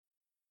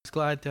was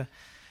glad to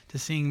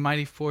sing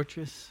Mighty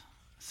Fortress,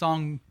 a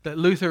song that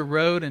Luther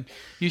wrote and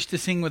used to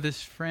sing with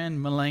his friend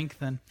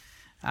Melanchthon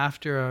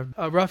after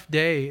a rough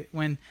day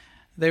when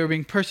they were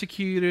being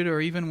persecuted,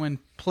 or even when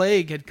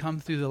plague had come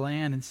through the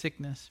land and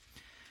sickness.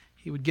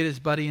 He would get his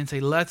buddy and say,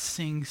 let's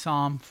sing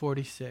Psalm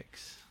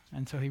 46.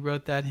 And so he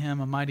wrote that hymn,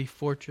 A Mighty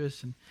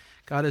Fortress, and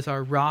God is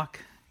our rock,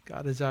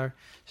 God is our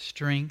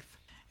strength.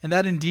 And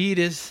that indeed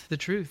is the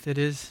truth. It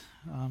is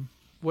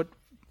what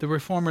the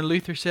reformer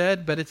Luther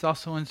said, but it's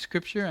also in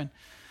Scripture. And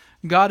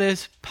God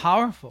is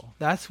powerful.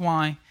 That's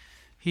why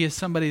he is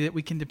somebody that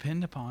we can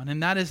depend upon.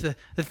 And that is the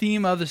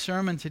theme of the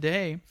sermon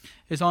today,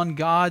 is on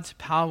God's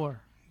power.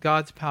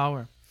 God's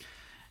power.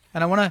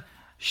 And I want to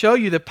show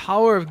you the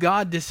power of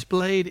God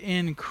displayed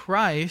in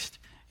Christ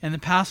in the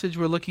passage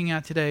we're looking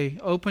at today.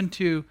 Open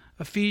to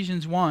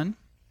Ephesians 1,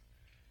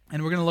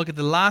 and we're going to look at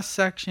the last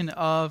section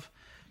of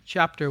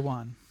chapter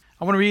 1.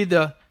 I want to read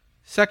the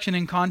section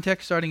in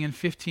context starting in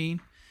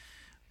 15,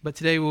 but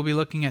today we'll be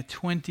looking at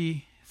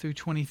 20 through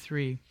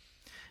 23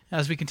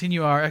 as we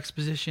continue our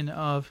exposition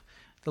of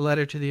the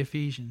letter to the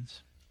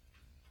Ephesians.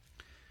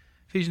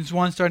 Ephesians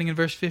 1, starting in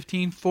verse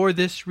 15, For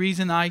this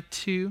reason I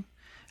too,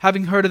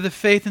 having heard of the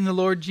faith in the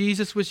Lord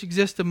Jesus which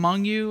exists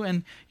among you,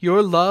 and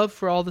your love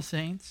for all the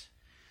saints,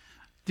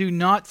 do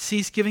not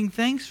cease giving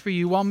thanks for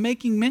you while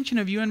making mention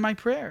of you in my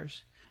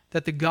prayers,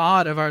 that the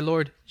God of our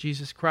Lord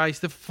Jesus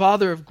Christ, the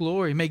Father of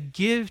glory, may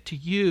give to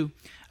you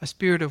a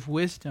spirit of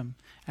wisdom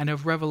and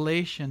of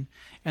revelation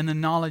and the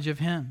knowledge of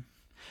him,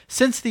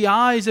 since the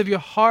eyes of your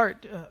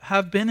heart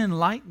have been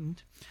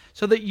enlightened,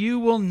 so that you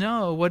will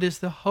know what is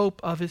the hope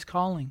of his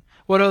calling,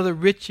 what are the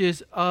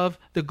riches of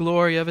the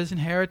glory of his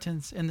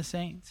inheritance in the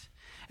saints,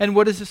 and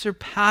what is the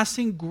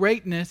surpassing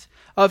greatness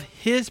of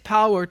his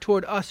power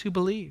toward us who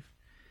believe.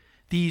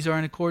 These are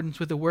in accordance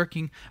with the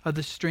working of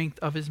the strength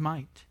of his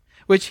might,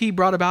 which he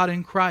brought about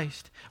in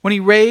Christ, when he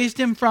raised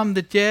him from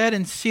the dead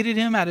and seated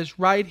him at his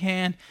right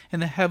hand in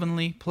the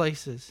heavenly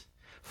places,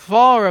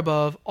 far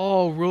above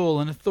all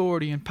rule and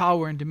authority and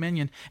power and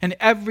dominion, and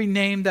every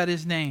name that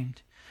is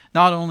named,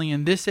 not only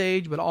in this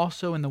age, but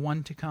also in the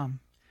one to come.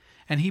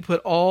 And he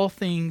put all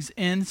things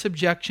in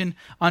subjection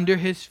under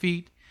his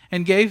feet,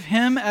 and gave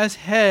him as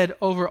head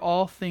over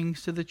all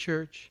things to the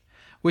church,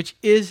 which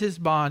is his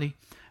body,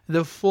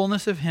 the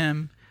fullness of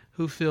him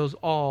who fills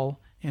all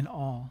in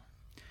all.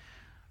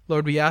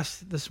 Lord, we ask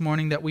this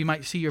morning that we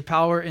might see your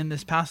power in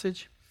this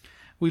passage.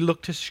 We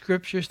look to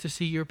Scriptures to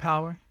see your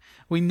power.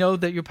 We know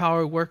that your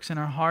power works in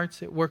our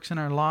hearts. It works in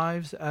our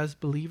lives as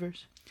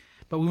believers.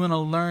 But we want to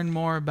learn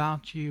more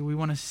about you. We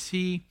want to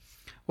see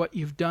what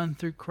you've done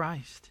through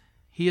Christ.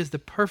 He is the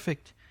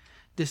perfect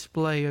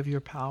display of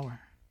your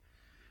power.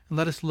 And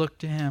let us look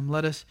to him.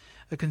 Let us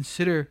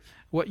consider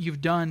what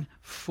you've done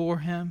for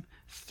him,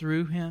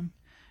 through him.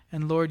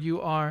 And Lord,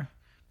 you are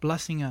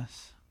blessing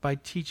us by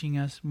teaching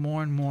us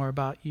more and more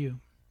about you.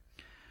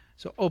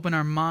 So open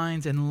our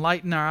minds and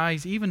enlighten our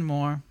eyes even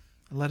more.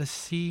 And let us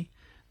see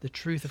the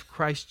truth of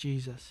Christ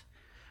Jesus.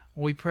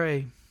 We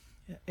pray,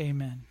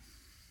 amen.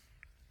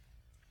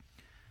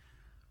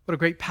 What a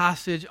great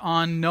passage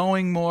on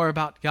knowing more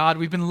about God.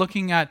 We've been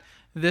looking at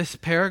this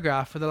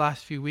paragraph for the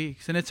last few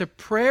weeks, and it's a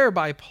prayer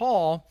by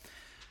Paul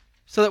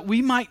so that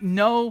we might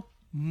know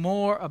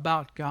more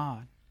about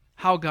God,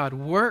 how God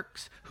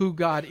works, who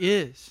God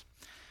is.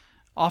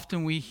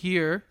 Often we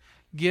hear,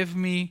 give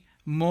me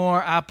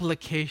more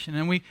application.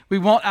 And we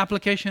want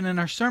application in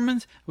our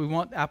sermons. We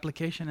want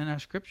application in our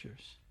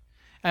scriptures.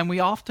 And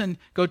we often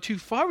go too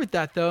far with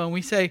that, though, and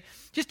we say,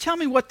 just tell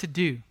me what to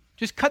do.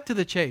 Just cut to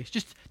the chase.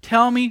 Just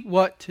tell me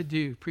what to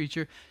do,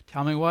 preacher.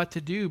 Tell me what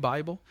to do,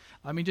 Bible.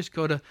 Let me just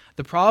go to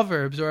the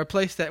Proverbs or a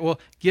place that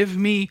will give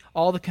me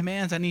all the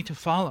commands I need to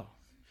follow.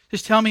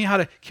 Just tell me how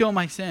to kill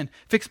my sin,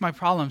 fix my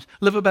problems,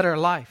 live a better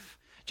life.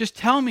 Just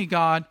tell me,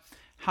 God,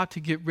 how to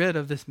get rid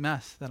of this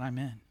mess that I'm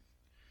in.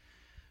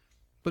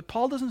 But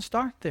Paul doesn't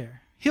start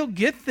there. He'll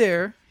get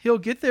there. He'll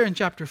get there in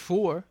chapter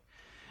 4.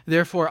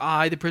 Therefore,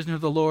 I, the prisoner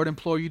of the Lord,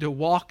 implore you to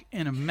walk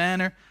in a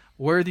manner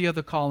worthy of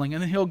the calling.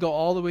 And then he'll go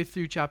all the way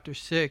through chapter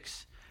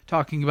 6,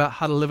 talking about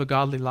how to live a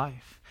godly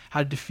life, how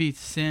to defeat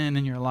sin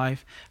in your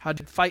life, how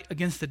to fight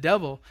against the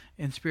devil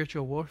in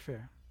spiritual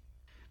warfare.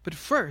 But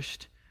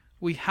first,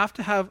 we have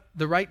to have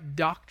the right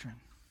doctrine.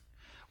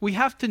 We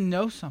have to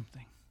know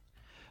something.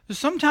 So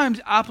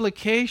sometimes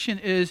application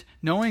is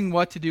knowing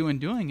what to do and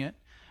doing it,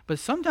 but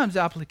sometimes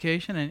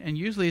application, and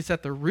usually it's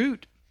at the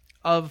root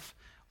of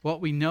what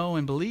we know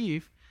and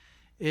believe,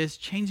 is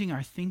changing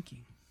our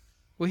thinking.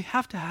 We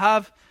have to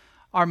have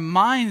our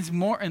minds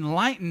more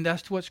enlightened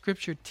as to what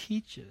Scripture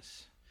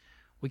teaches.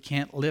 We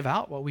can't live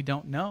out what we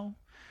don't know.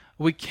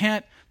 We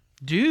can't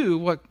do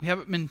what we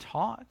haven't been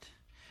taught.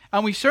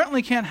 And we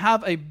certainly can't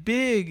have a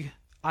big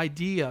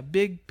idea,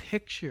 big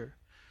picture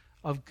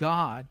of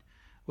God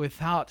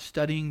without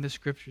studying the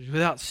Scriptures,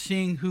 without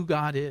seeing who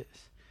God is.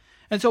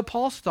 And so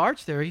Paul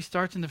starts there. He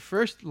starts in the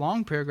first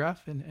long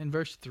paragraph in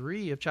verse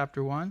 3 of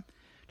chapter 1,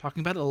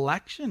 talking about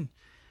election,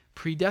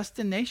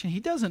 predestination.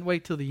 He doesn't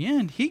wait till the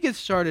end. He gets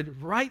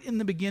started right in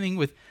the beginning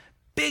with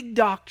big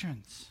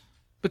doctrines.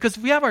 Because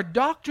if we have our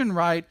doctrine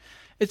right,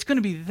 it's going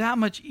to be that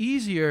much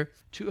easier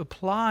to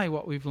apply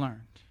what we've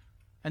learned.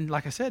 And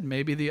like I said,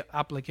 maybe the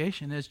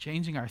application is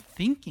changing our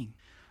thinking.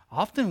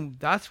 Often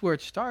that's where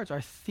it starts.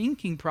 Our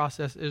thinking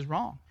process is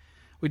wrong.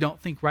 We don't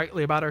think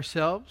rightly about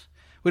ourselves.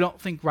 We don't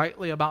think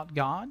rightly about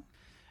God.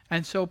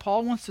 And so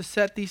Paul wants to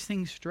set these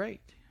things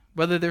straight.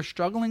 Whether they're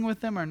struggling with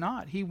them or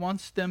not, he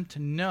wants them to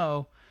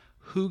know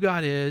who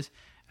God is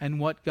and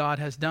what God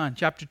has done.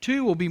 Chapter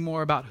 2 will be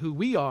more about who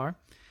we are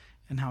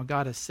and how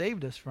God has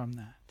saved us from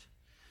that.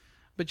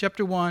 But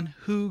chapter 1,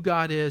 who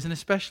God is, and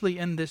especially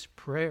in this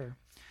prayer.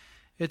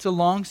 It's a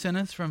long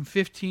sentence from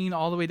 15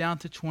 all the way down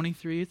to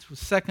 23. It's the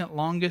second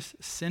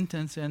longest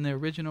sentence in the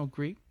original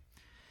Greek.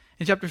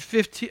 In chapter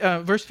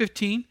 15, verse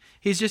 15,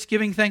 he's just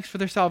giving thanks for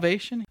their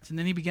salvation. And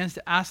then he begins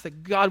to ask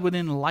that God would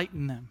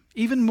enlighten them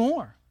even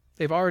more.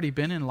 They've already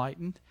been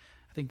enlightened.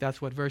 I think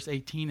that's what verse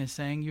 18 is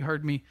saying. You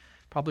heard me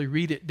probably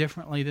read it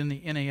differently than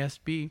the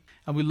NASB.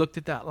 And we looked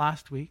at that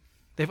last week.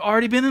 They've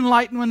already been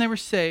enlightened when they were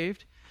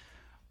saved.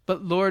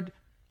 But Lord,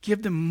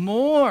 give them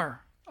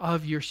more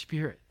of your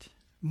Spirit,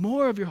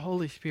 more of your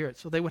Holy Spirit,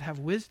 so they would have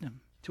wisdom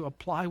to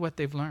apply what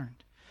they've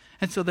learned.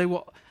 And so they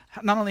will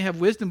not only have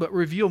wisdom, but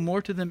reveal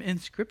more to them in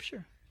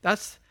Scripture.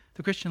 That's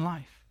the Christian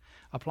life.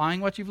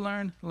 Applying what you've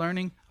learned,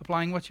 learning,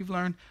 applying what you've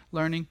learned,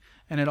 learning,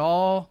 and it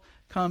all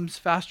comes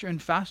faster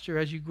and faster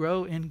as you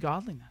grow in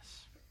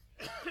godliness.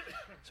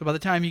 So by the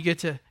time you get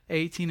to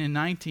 18 and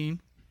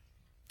 19,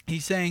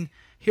 he's saying,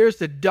 here's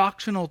the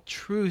doctrinal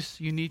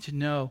truths you need to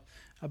know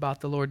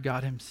about the Lord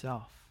God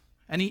himself.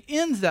 And he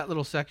ends that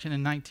little section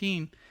in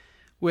 19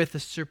 with the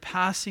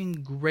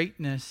surpassing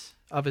greatness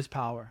of his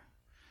power.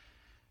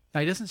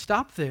 Now he doesn't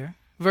stop there.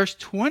 Verse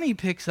 20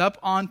 picks up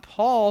on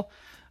Paul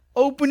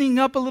opening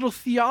up a little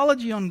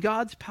theology on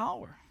God's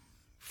power.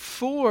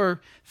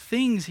 4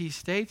 things he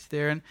states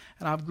there, and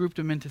I've grouped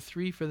them into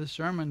 3 for the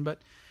sermon, but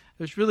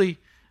there's really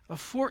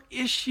 4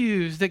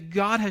 issues that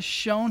God has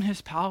shown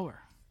his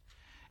power.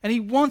 And he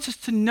wants us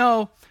to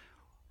know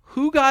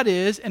who God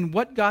is and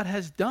what God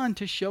has done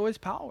to show his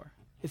power.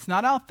 It's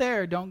not out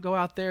there. Don't go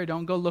out there.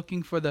 Don't go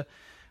looking for the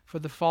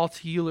false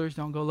healers.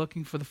 Don't go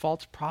looking for the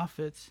false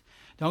prophets.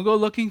 Don't go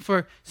looking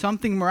for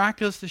something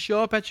miraculous to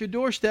show up at your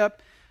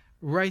doorstep.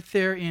 Right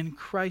there in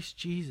Christ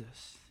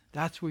Jesus.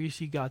 That's where you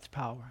see God's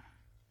power.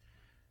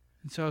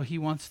 And so he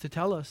wants to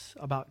tell us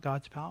about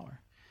God's power.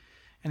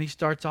 And he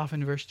starts off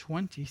in verse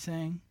 20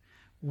 saying,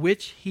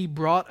 which he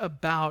brought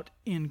about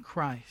in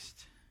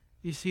Christ.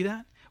 You see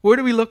that? Where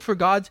do we look for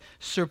God's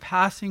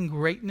surpassing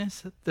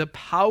greatness, the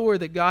power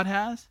that God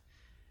has?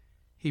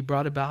 He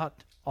brought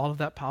about all of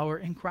that power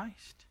in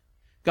Christ.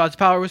 God's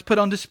power was put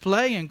on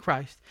display in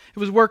Christ. It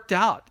was worked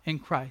out in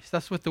Christ.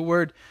 That's what the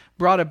word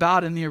brought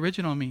about in the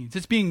original means.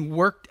 It's being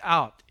worked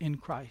out in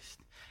Christ.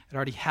 It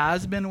already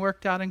has been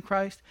worked out in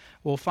Christ.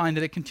 We'll find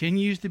that it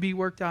continues to be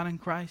worked out in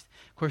Christ.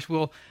 Of course,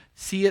 we'll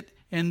see it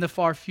in the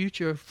far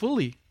future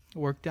fully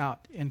worked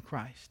out in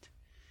Christ.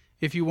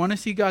 If you want to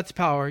see God's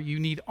power, you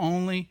need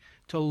only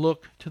to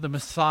look to the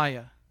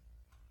Messiah.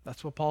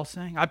 That's what Paul's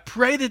saying. I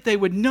pray that they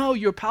would know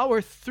your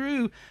power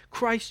through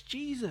Christ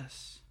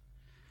Jesus.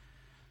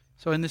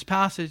 So in this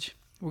passage,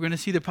 we're going to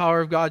see the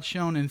power of God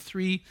shown in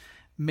 3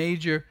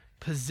 major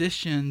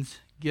positions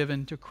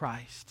given to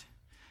Christ.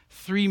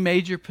 3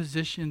 major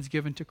positions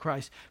given to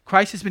Christ.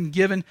 Christ has been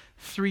given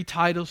 3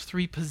 titles,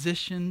 3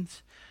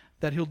 positions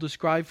that he'll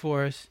describe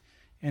for us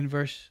in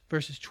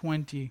verses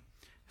 20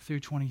 through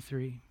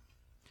 23.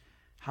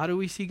 How do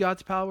we see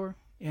God's power?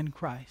 In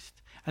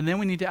Christ. And then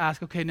we need to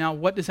ask, okay, now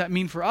what does that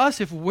mean for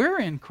us if we're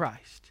in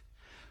Christ?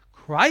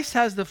 Christ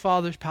has the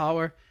Father's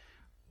power.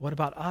 What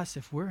about us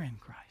if we're in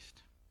Christ?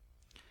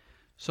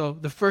 So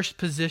the first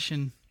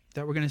position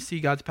that we're going to see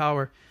God's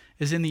power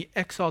is in the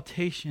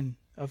exaltation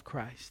of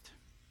Christ.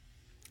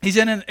 He's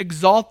in an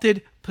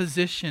exalted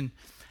position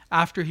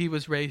after he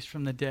was raised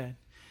from the dead.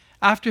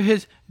 After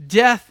his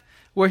death,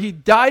 where he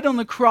died on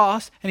the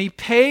cross and he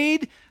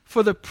paid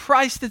for the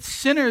price that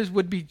sinners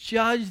would be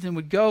judged and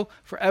would go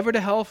forever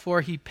to hell for.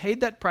 He paid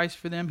that price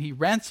for them. He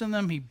ransomed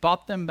them. He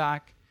bought them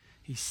back.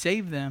 He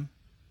saved them.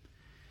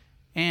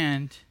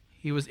 And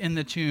he was in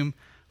the tomb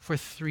for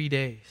 3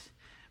 days.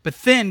 But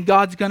then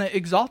God's going to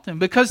exalt him,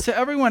 because to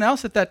everyone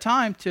else at that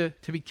time, to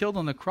be killed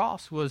on the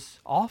cross was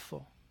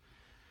awful.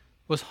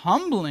 Was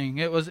humbling.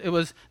 It was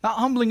not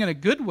humbling in a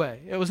good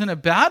way. It was in a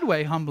bad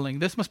way humbling.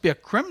 This must be a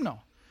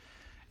criminal.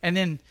 And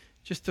then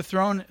just to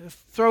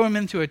throw him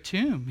into a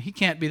tomb. He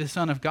can't be the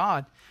Son of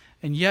God.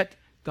 And yet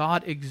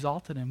God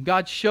exalted him.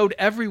 God showed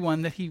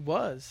everyone that he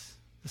was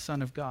the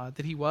Son of God,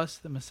 that he was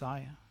the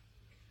Messiah.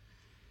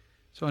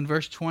 So in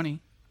verse 20,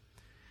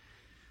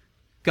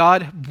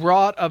 God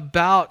brought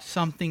about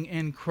something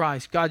in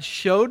Christ. God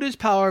showed his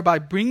power by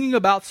bringing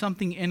about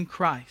something in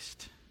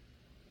Christ.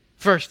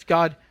 First,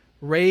 God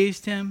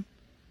raised him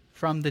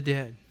from the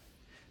dead.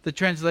 The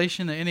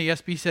translation, the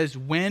NASB says,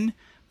 when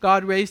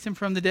God raised him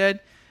from the dead.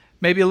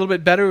 Maybe a little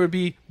bit better would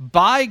be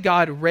by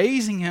God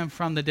raising him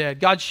from the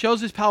dead. God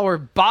shows his power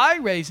by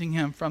raising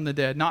him from the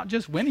dead. Not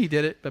just when he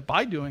did it, but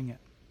by doing it.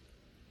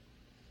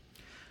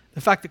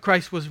 The fact that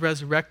Christ was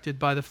resurrected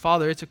by the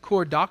Father, it's a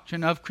core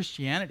doctrine of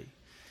Christianity.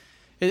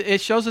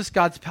 It shows us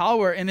God's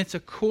power, and it's a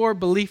core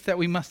belief that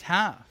we must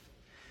have.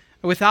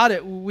 Without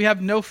it, we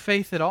have no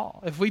faith at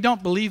all. If we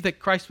don't believe that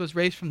Christ was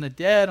raised from the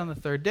dead on the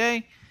third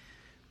day,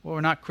 well,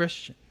 we're not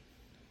Christian.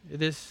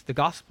 It is the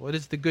gospel. It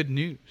is the good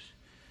news.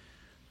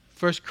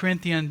 1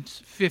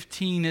 Corinthians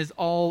 15 is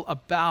all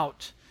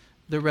about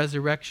the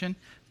resurrection.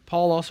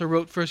 Paul also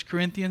wrote 1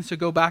 Corinthians, so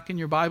go back in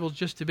your Bibles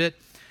just a bit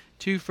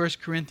to 1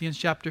 Corinthians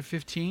chapter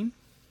 15.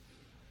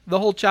 The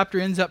whole chapter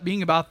ends up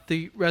being about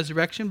the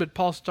resurrection, but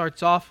Paul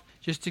starts off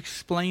just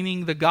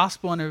explaining the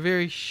gospel in a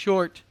very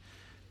short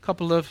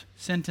couple of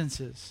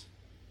sentences.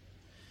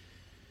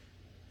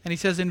 And he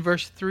says in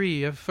verse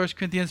 3 of 1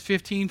 Corinthians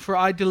 15, "For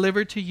I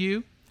delivered to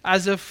you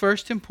as of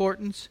first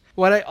importance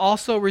what I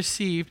also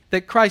received,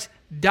 that Christ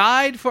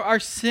died for our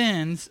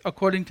sins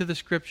according to the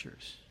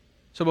Scriptures."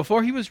 So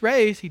before he was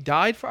raised, he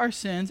died for our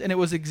sins, and it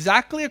was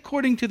exactly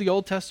according to the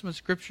Old Testament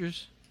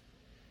Scriptures.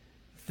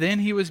 Then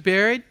he was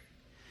buried,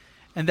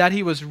 and that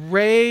he was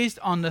raised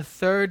on the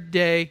third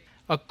day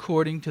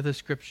according to the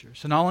Scriptures.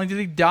 So not only did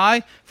he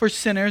die for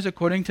sinners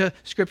according to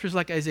Scriptures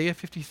like Isaiah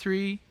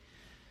 53,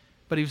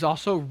 but he was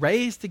also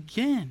raised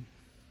again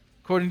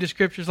according to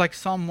Scriptures like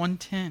Psalm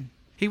 110.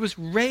 He was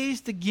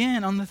raised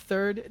again on the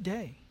third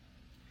day.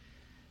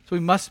 So we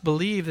must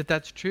believe that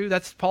that's true.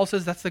 Paul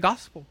says that's the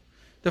gospel.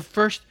 The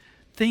first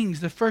things,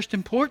 the first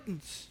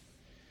importance.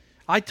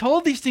 I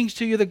told these things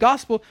to you, the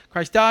gospel.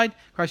 Christ died,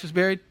 Christ was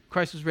buried,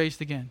 Christ was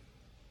raised again.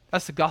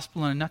 That's the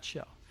gospel in a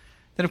nutshell.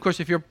 Then, of course,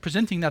 if you're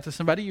presenting that to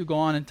somebody, you go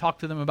on and talk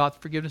to them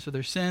about forgiveness of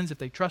their sins if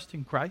they trust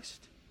in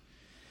Christ.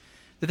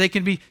 That they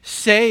can be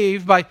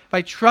saved by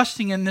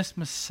trusting in this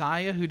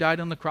Messiah who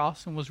died on the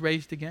cross and was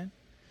raised again.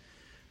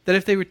 That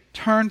if they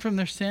return from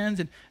their sins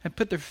and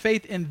put their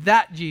faith in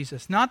that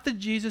Jesus, not the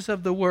Jesus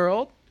of the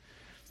world,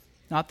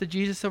 not the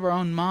Jesus of our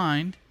own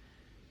mind,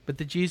 but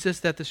the Jesus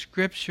that the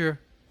Scripture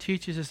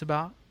teaches us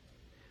about.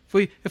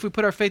 If we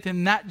put our faith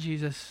in that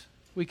Jesus,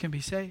 we can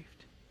be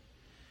saved.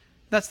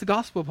 That's the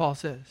gospel, Paul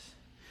says.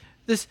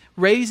 This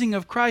raising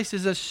of Christ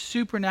is a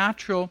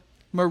supernatural,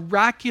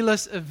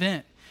 miraculous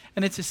event,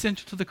 and it's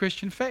essential to the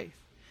Christian faith.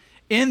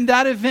 In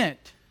that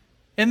event,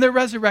 in the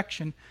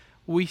resurrection,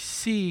 we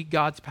see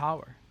God's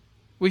power.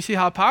 We see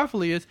how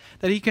powerful he is,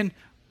 that he can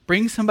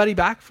bring somebody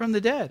back from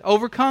the dead,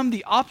 overcome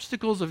the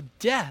obstacles of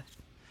death,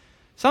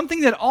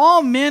 something that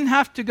all men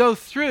have to go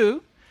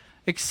through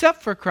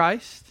except for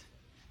Christ.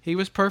 He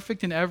was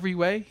perfect in every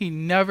way. He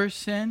never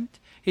sinned.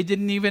 He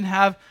didn't even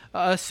have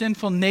a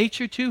sinful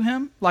nature to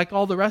him like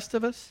all the rest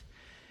of us.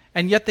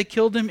 And yet they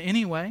killed him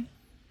anyway.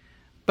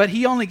 But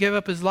he only gave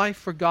up his life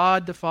for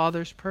God the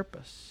Father's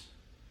purpose.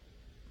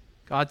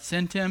 God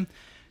sent him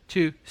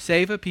to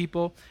save a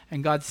people,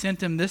 and God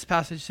sent him, this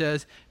passage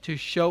says, to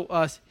show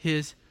us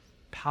his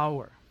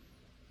power.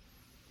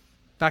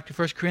 Back to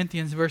 1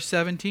 Corinthians verse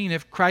 17.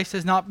 If Christ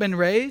has not been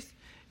raised,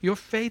 your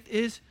faith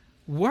is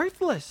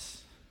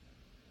worthless.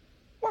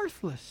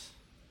 Worthless.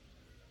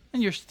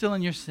 And you're still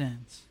in your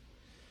sins.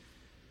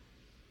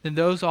 Then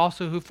those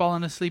also who've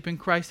fallen asleep in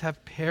Christ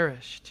have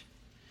perished.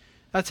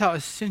 That's how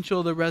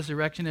essential the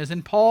resurrection is.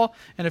 And Paul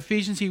in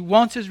Ephesians, he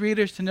wants his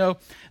readers to know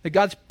that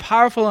God's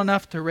powerful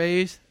enough to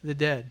raise the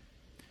dead.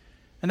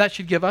 And that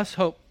should give us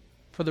hope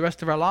for the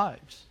rest of our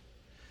lives.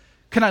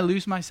 Can I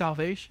lose my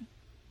salvation?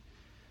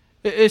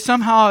 Is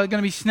somehow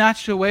going to be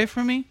snatched away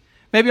from me?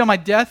 Maybe on my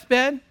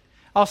deathbed,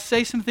 I'll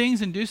say some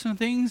things and do some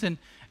things and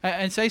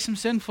say some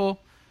sinful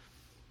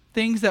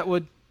things that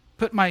would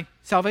put my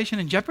salvation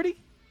in jeopardy?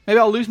 Maybe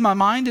I'll lose my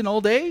mind in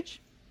old age?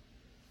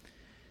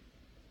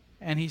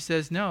 And he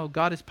says, no,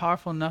 God is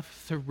powerful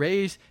enough to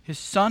raise his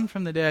Son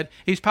from the dead.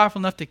 He's powerful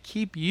enough to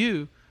keep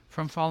you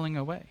from falling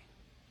away.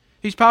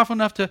 He's powerful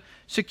enough to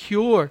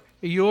secure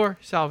your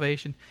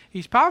salvation.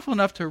 He's powerful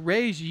enough to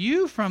raise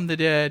you from the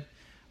dead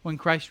when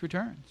Christ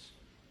returns.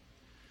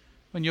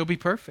 When you'll be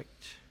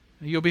perfect.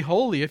 You'll be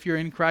holy if you're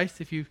in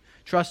Christ, if you've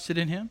trusted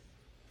in him.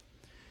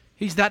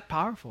 He's that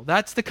powerful.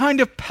 That's the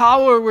kind of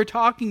power we're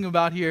talking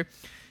about here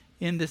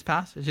in this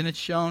passage. And it's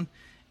shown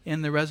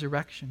in the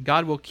resurrection.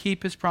 God will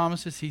keep his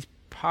promises. He's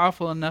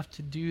powerful enough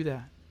to do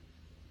that.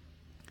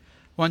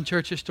 One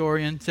church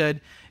historian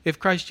said, if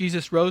Christ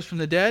Jesus rose from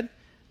the dead,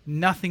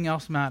 nothing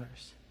else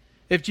matters.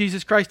 If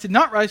Jesus Christ did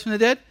not rise from the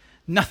dead,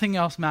 nothing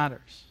else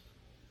matters.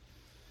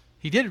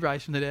 He did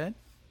rise from the dead.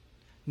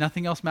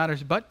 Nothing else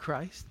matters but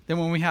Christ. Then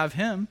when we have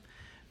him,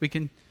 we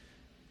can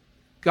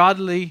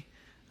live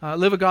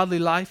a godly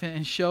life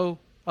and show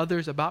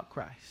others about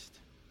Christ.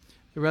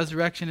 The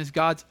resurrection is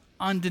God's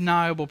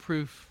undeniable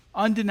proof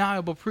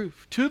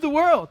to the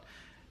world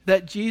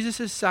that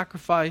Jesus'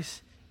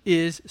 sacrifice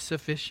is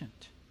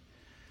sufficient.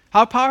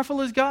 How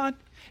powerful is God?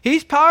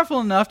 He's powerful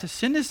enough to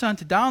send his Son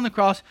to die on the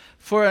cross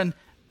for an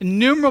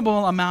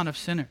innumerable amount of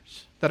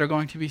sinners that are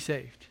going to be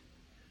saved.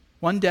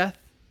 One death.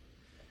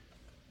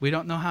 We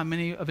don't know how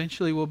many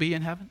eventually will be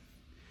in heaven,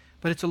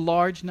 but it's a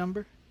large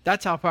number.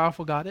 That's how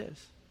powerful God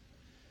is.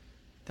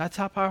 That's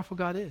how powerful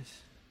God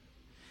is.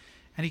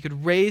 And he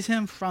could raise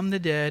him from the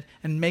dead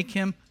and make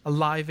him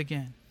alive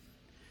again.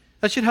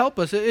 That should help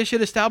us. It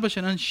should establish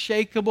an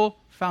unshakable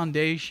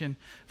foundation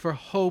for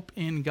hope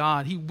in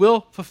God. He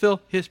will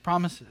fulfill His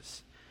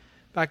promises.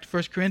 Back to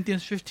 1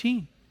 Corinthians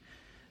 15.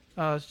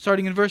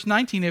 Starting in verse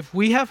 19. If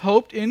we have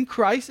hoped in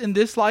Christ in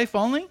this life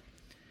only,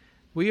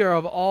 we are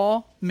of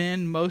all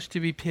men most to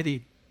be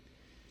pitied.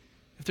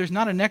 If there's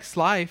not a next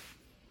life,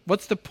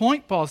 what's the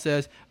point, Paul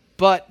says?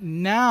 But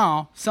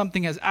now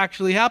something has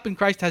actually happened.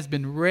 Christ has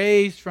been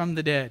raised from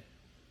the dead.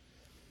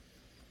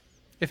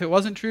 If it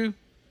wasn't true,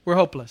 we're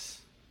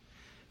hopeless.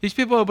 These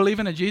people who believe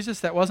in a Jesus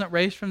that wasn't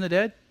raised from the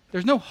dead,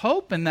 there's no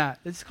hope in that.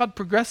 It's called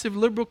progressive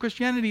liberal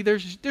Christianity.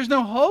 There's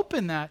no hope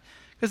in that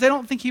because they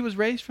don't think He was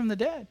raised from the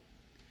dead.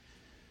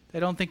 They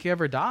don't think He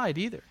ever died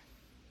either.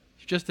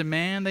 He's just a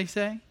man, they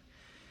say.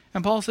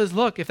 And Paul says,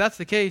 look, if that's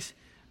the case,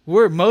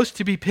 we're most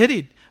to be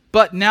pitied.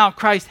 But now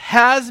Christ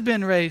has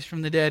been raised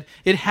from the dead.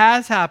 It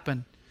has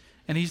happened.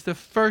 And He's the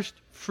first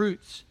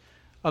fruits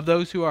of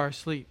those who are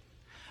asleep.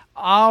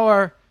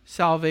 Our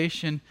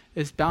salvation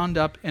is bound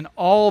up in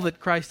all that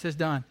Christ has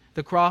done.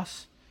 The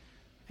cross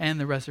and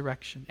the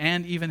resurrection.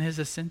 And even His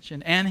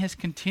ascension. And His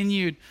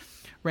continued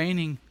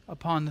reigning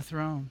upon the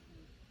throne.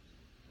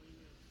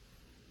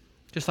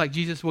 Just like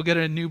Jesus will get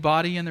a new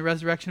body in the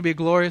resurrection. It'll be a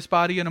glorious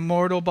body, an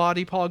immortal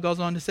body. Paul goes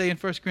on to say in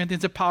 1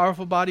 Corinthians, a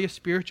powerful body, a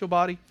spiritual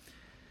body.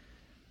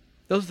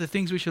 Those are the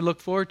things we should look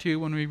forward to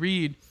when we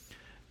read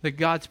that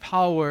God's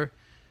power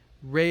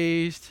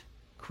raised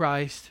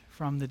Christ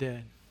from the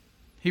dead.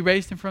 He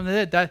raised Him from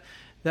the dead.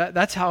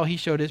 That's how He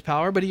showed His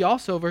power. But He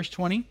also, verse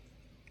 20,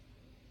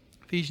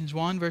 Ephesians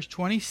 1, verse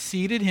 20,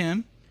 seated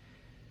Him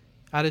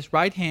at His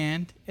right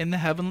hand in the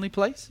heavenly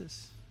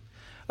places.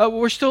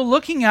 We're still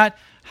looking at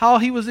how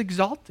He was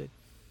exalted.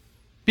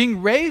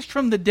 Being raised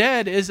from the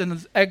dead is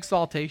an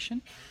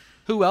exaltation.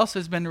 Who else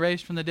has been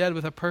raised from the dead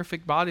with a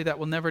perfect body that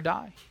will never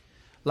die?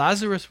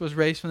 Lazarus was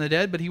raised from the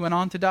dead, but he went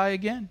on to die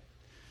again.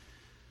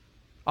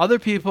 Other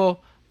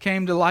people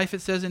came to life,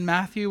 it says in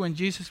Matthew, when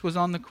Jesus was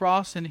on the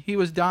cross and He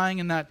was dying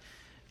in that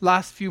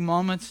last few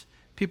moments.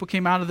 People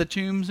came out of the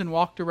tombs and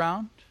walked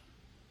around.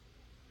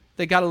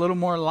 They got a little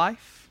more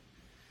life.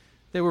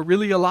 They were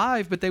really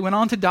alive, but they went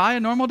on to die a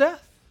normal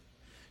death.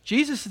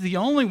 Jesus is the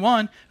only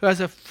one who has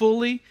a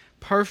fully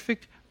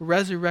perfect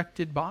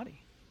resurrected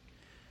body.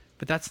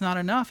 But that's not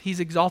enough.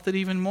 He's exalted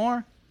even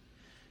more.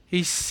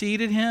 He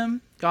seated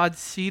Him, God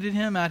seated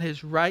Him at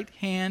His right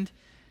hand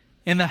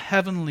in the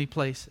heavenly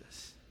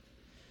places.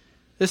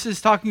 This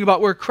is talking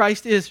about where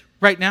Christ is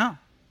right now.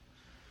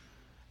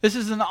 This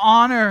is an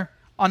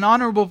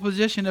honorable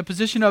position, a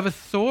position of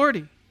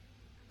authority.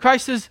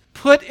 Christ is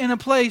put in a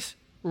place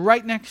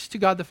right next to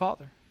God the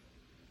Father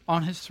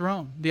on His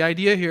throne. The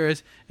idea here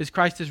is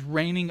Christ is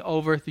reigning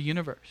over the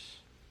universe.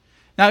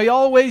 Now He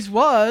always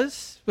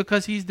was,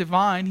 because He's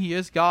divine, He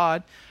is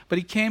God, but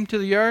He came to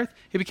the earth,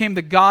 He became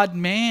the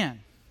God-man.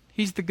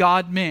 He's the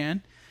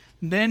God-man.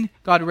 Then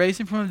God raised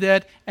Him from the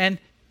dead and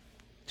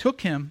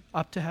took Him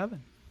up to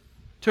heaven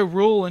to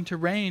rule and to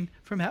reign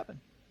from heaven.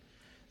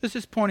 This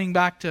is pointing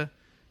back to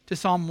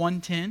Psalm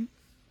 110.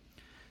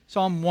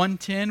 Psalm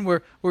 110,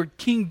 where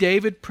King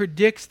David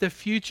predicts the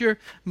future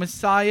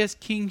Messiah's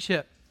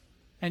kingship.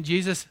 And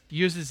Jesus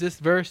uses this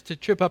verse to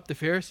trip up the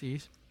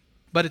Pharisees.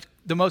 But it's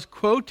the most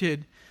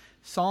quoted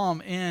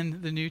psalm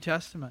in the New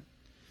Testament.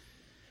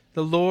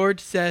 The Lord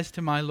says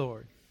to my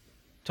Lord.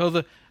 So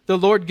the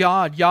Lord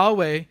God,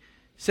 Yahweh,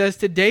 says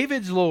to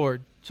David's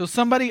Lord. So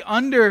somebody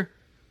under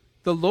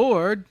the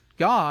Lord,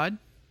 God,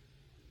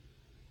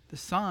 the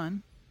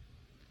Son,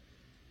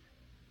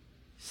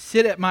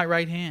 sit at my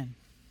right hand.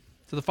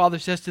 So the Father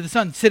says to the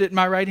Son, sit at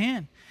my right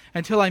hand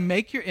until I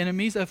make your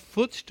enemies a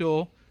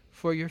footstool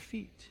for your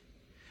feet.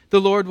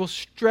 The Lord will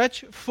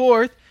stretch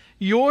forth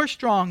your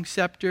strong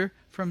scepter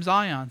from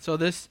Zion. So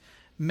this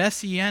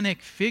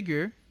messianic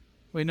figure,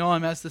 we know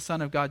Him as the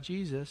Son of God,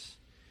 Jesus,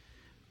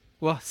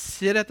 will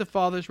sit at the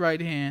Father's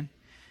right hand.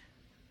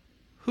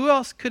 Who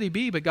else could He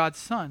be but God's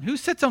Son? Who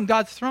sits on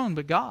God's throne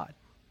but God?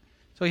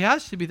 So He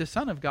has to be the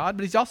Son of God,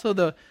 but He's also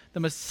the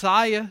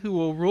Messiah who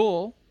will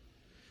rule.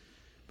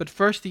 But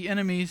first the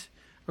enemies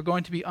are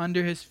going to be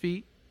under His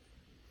feet.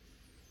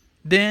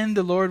 Then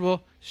the Lord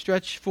will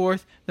stretch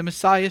forth the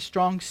Messiah's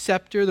strong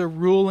scepter, the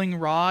ruling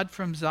rod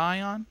from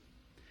Zion.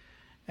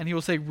 And He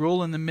will say,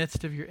 rule in the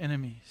midst of your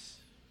enemies.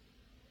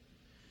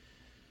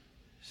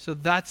 So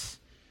that's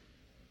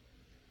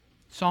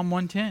Psalm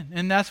 110.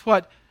 And that's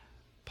what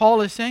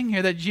Paul is saying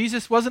here, that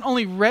Jesus wasn't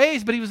only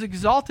raised, but He was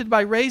exalted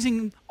by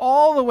raising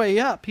all the way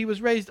up. He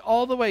was raised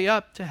all the way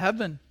up to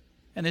heaven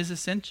and His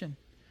ascension.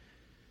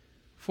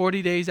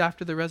 40 days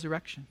after the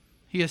resurrection.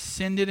 He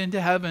ascended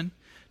into heaven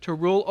to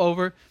rule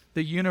over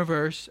the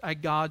universe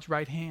at God's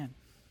right hand.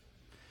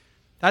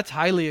 That's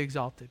highly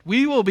exalted.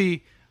 We will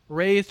be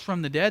raised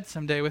from the dead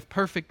someday with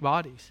perfect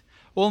bodies.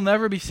 We'll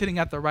never be sitting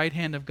at the right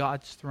hand of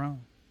God's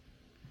throne.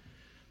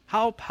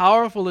 How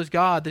powerful is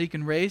God that He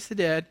can raise the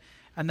dead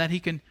and that He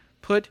can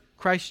put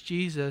Christ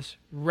Jesus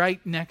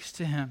right next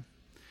to Him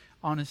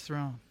on His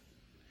throne.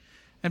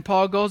 And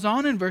Paul goes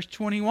on in verse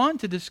 21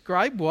 to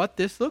describe what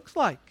this looks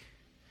like.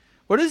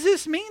 What does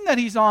this mean that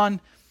He's on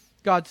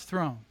God's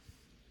throne?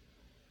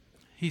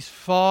 He's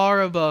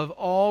far above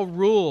all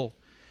rule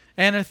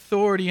and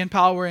authority and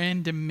power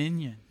and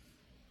dominion.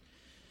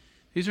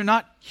 These are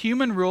not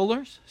human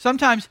rulers.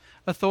 Sometimes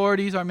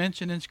authorities are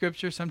mentioned in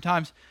Scripture.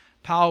 Sometimes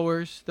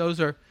powers.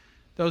 Those are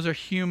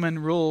human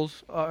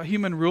rules,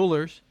 human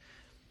rulers.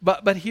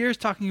 But here's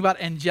talking about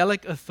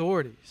angelic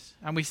authorities,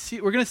 and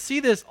we're going to see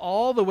this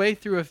all the way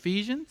through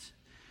Ephesians.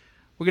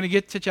 We're going to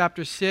get to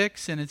chapter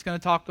 6, and it's going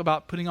to talk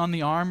about putting on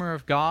the armor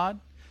of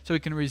God so we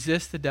can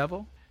resist the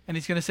devil. And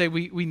he's going to say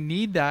we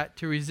need that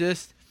to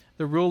resist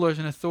the rulers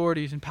and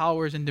authorities and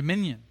powers and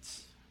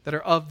dominions that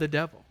are of the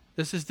devil.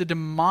 This is the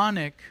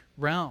demonic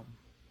realm.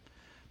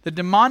 The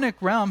demonic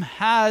realm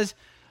has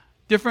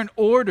different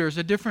orders,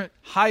 a different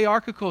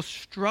hierarchical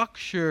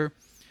structure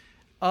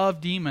of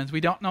demons.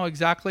 We don't know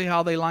exactly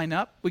how they line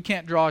up. We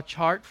can't draw a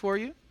chart for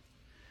you.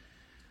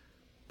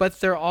 But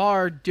there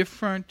are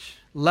different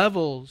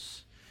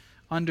levels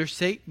under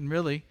Satan,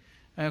 really.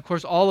 And of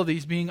course, all of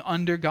these being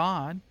under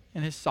God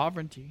and His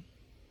sovereignty.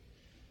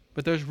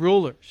 But there's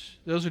rulers.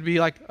 Those would be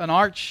like an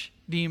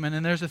archdemon,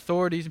 and there's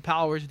authorities and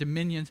powers,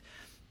 dominions,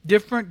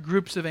 different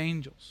groups of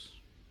angels,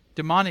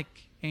 demonic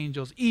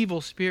angels,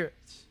 evil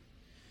spirits.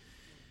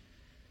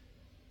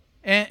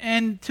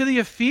 And to the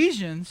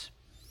Ephesians,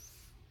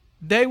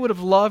 they would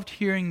have loved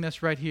hearing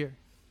this right here.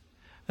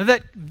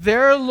 That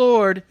their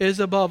Lord is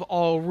above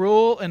all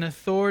rule and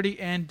authority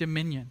and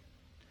dominion.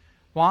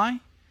 Why?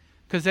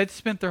 Because they'd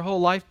spent their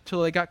whole life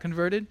till they got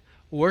converted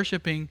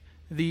worshiping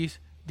these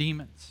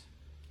demons.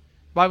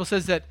 The Bible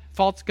says that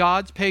false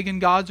gods, pagan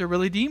gods, are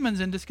really demons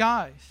in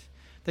disguise.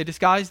 They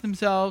disguise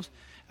themselves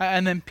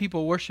and then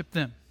people worship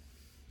them.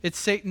 It's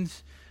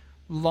Satan's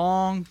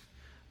long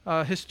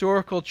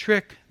historical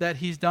trick that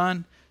he's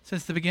done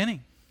since the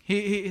beginning.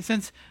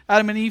 Since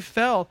Adam and Eve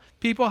fell,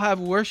 people have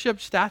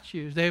worshipped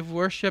statues. They've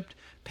worshipped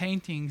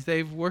paintings.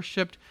 They've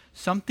worshipped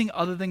something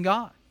other than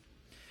God.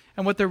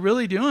 And what they're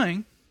really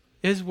doing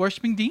is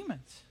worshiping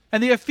demons.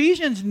 And the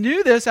Ephesians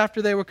knew this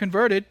after they were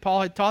converted.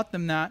 Paul had taught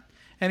them that.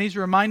 And he's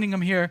reminding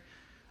them here,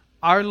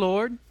 our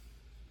Lord,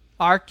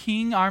 our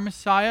King, our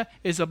Messiah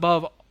is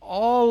above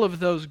all of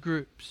those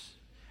groups.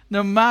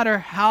 No matter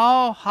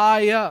how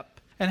high up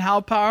and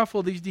how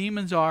powerful these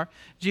demons are,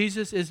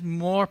 Jesus is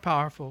more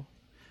powerful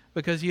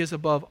because He is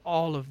above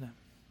all of them.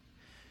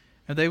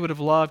 And they would have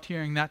loved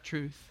hearing that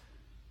truth.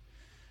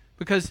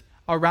 Because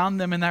around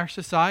them in our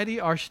society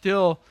are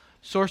still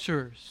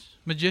sorcerers,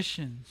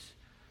 magicians,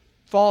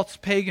 false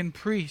pagan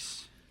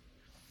priests,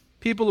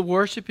 people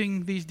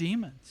worshiping these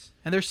demons.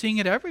 And they're seeing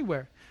it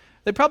everywhere.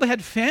 They probably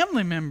had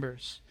family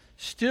members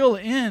still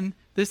in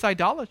this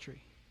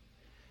idolatry.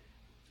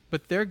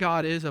 But their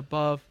God is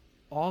above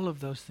all of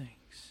those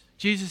things.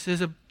 Jesus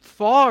is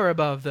far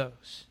above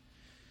those.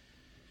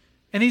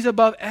 And He's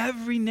above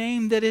every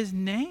name that is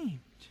named.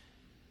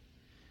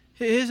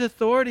 His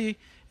authority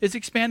is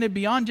expanded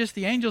beyond just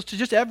the angels to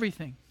just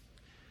everything.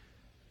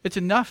 It's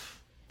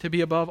enough to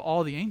be above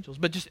all the angels,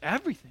 but just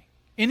everything.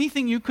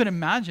 Anything you could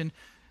imagine,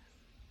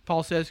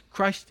 Paul says,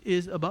 Christ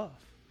is above.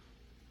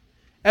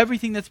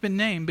 Everything that's been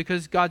named,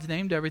 because God's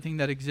named everything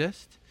that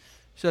exists.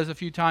 It says a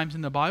few times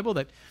in the Bible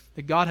that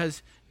God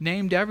has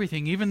named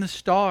everything, even the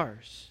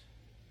stars.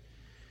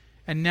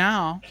 And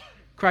now,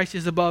 Christ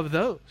is above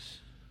those.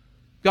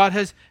 God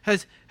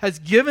has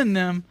given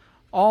them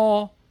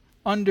all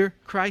under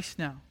Christ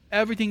now.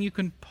 Everything you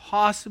can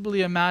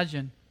possibly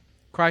imagine,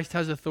 Christ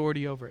has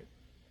authority over it.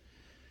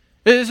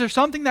 Is there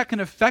something that can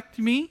affect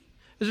me?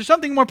 Is there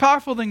something more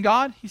powerful than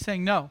God? He's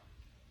saying no.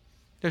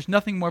 There's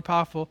nothing more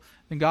powerful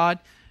than God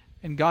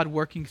and God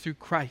working through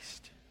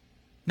Christ.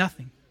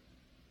 Nothing.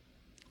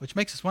 Which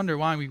makes us wonder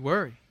why we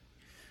worry.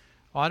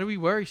 Why do we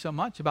worry so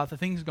much about the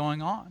things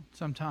going on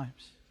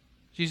sometimes?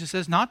 Jesus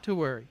says not to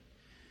worry.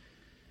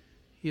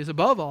 He is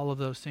above all of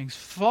those things,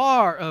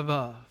 far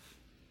above,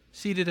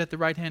 seated at the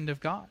right hand of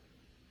God.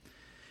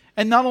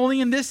 And not only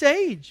in this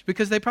age,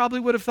 because they probably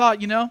would have thought,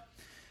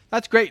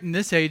 that's great in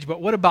this age,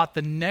 but what about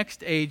the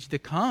next age to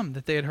come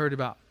that they had heard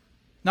about?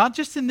 Not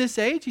just in this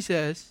age, he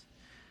says,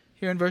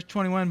 here in verse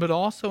 21, but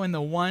also in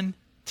the one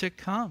to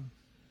come.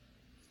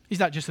 He's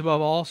not just above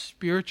all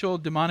spiritual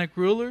demonic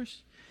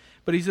rulers,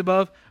 but He's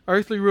above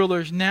earthly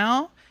rulers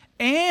now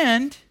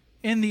and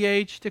in the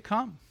age to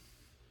come.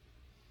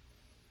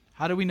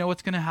 How do we know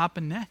what's going to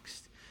happen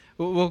next?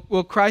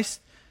 Will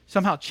Christ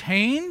somehow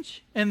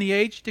change in the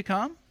age to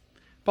come?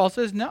 Paul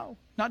says no,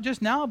 not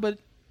just now, but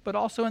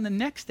also in the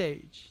next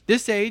age.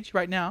 This age,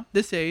 right now,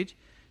 this age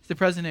is the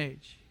present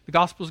age. The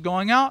gospel is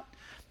going out.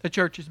 The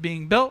church is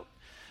being built.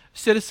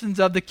 Citizens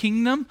of the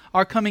kingdom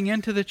are coming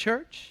into the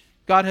church.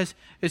 God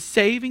is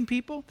saving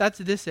people. That's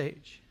this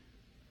age.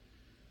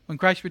 When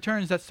Christ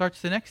returns, that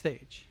starts the next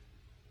age.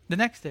 The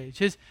next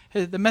age,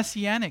 the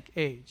messianic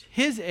age.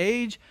 His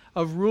age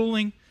of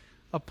ruling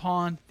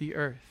upon the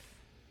earth.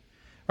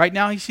 Right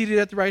now, He's seated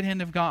at the right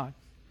hand of God.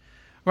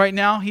 Right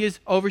now, He is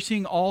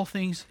overseeing all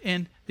things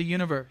in the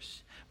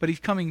universe. But He's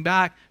coming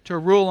back to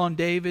rule on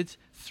David's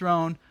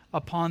throne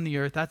upon the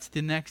earth. That's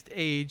the next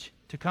age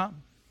to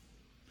come.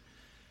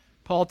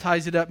 Paul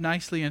ties it up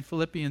nicely in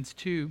Philippians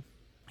 2.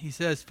 He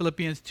says,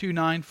 Philippians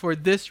 2:9, for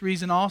this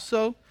reason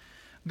also,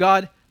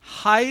 God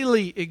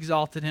highly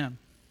exalted him.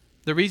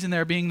 The reason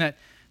there being that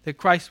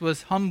Christ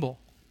was humble.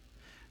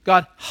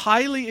 God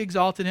highly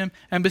exalted him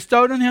and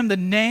bestowed on him the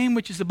name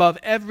which is above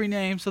every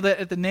name, so that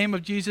at the name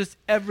of Jesus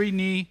every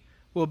knee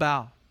will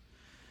bow.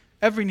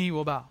 Every knee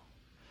will bow.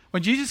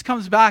 When Jesus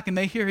comes back and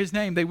they hear his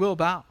name, they will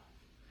bow.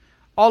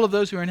 All of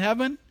those who are in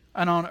heaven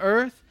and on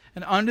earth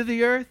and under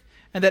the earth,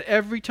 and that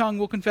every tongue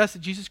will confess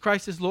that Jesus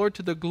Christ is Lord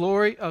to the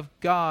glory of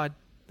God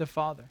the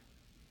Father.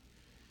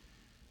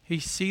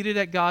 He's seated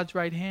at God's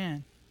right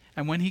hand.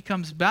 And when he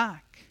comes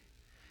back,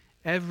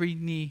 every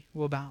knee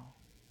will bow.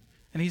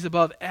 And he's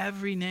above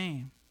every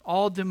name.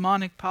 All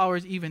demonic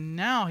powers, even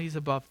now, he's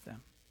above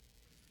them.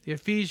 The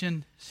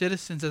Ephesian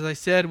citizens, as I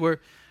said, were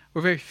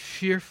very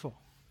fearful.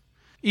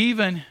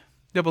 Even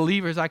the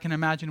believers, I can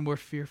imagine, were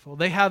fearful.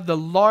 They have the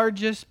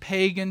largest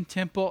pagan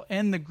temple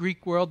in the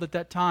Greek world at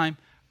that time,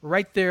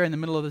 right there in the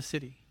middle of the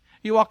city.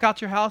 You walk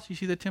out your house, you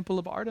see the temple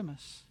of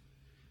Artemis.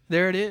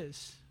 There it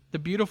is. The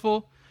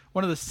beautiful,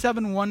 one of the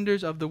 7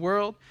 wonders of the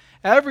world.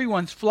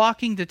 Everyone's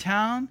flocking to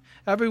town.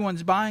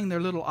 Everyone's buying their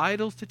little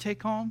idols to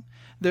take home.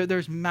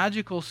 There's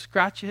magical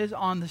scratches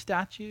on the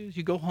statues.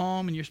 You go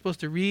home and you're supposed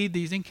to read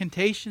these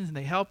incantations and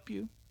they help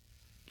you.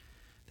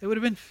 They would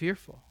have been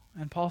fearful.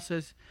 And Paul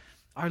says,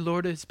 our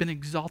Lord has been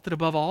exalted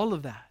above all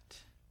of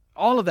that.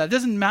 All of that. It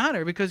doesn't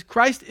matter because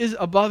Christ is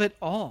above it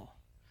all.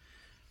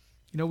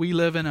 You know, we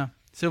live in a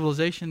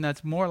civilization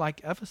that's more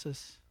like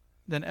Ephesus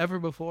than ever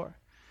before.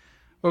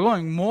 We're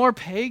going more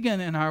pagan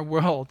in our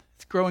world.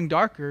 It's growing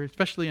darker,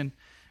 especially in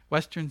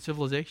Western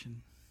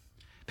civilization.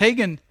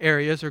 Pagan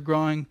areas are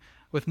growing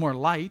with more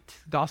light.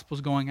 The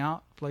gospel's going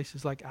out,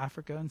 places like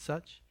Africa and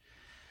such.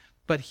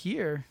 But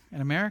here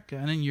in America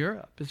and in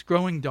Europe, it's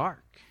growing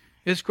dark.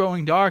 It's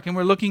growing dark, and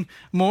we're looking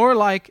more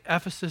like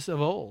Ephesus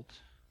of old.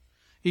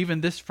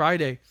 Even this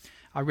Friday,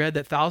 I read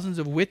that thousands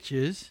of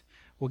witches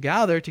will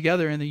gather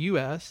together in the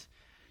U.S.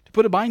 to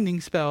put a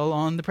binding spell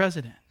on the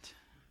president.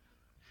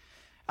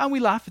 And we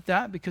laugh at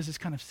that because it's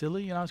kind of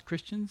silly, you know, as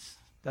Christians.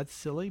 That's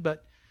silly,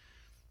 but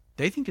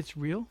they think it's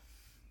real.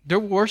 They're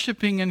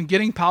worshiping and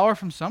getting power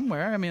from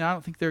somewhere. I mean, I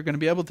don't think they're going to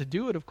be able to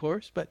do it, of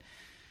course, but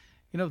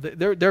you know,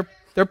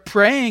 they're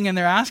praying and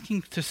they're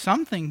asking to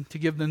something to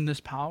give them this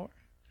power.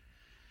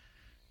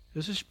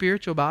 There's a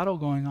spiritual battle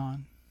going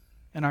on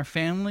in our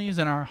families,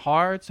 in our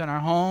hearts, in our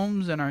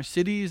homes, in our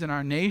cities, in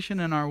our nation,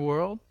 in our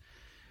world.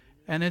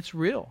 And it's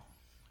real.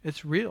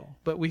 It's real.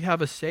 But we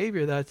have a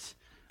Savior that's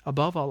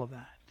above all of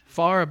that,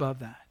 far above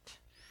that.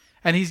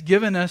 And he's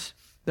given us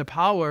the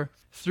power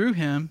through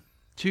him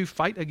to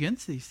fight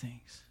against these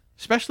things,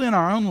 especially in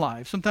our own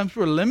lives. Sometimes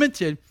we're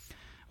limited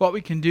what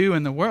we can do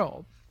in the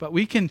world, but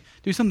we can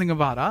do something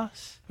about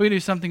us. We can do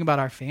something about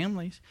our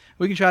families.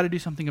 We can try to do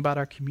something about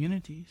our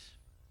communities.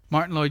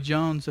 Martin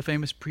Lloyd-Jones, a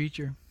famous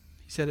preacher,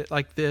 he said it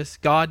like this: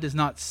 God does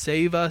not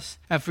save us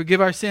and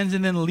forgive our sins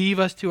and then leave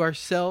us to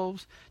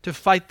ourselves to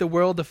fight the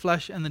world, the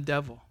flesh, and the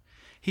devil.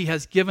 He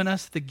has given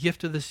us the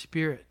gift of the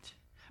Spirit.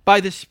 By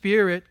the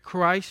Spirit,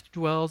 Christ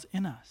dwells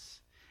in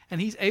us.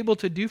 And he's able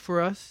to do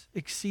for us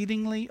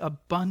exceedingly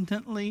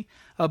abundantly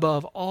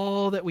above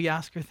all that we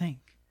ask or think.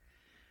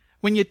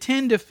 When you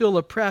tend to feel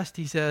oppressed,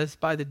 he says,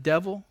 by the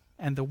devil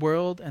and the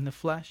world and the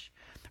flesh,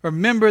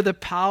 remember the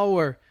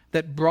power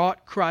that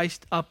brought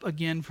Christ up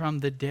again from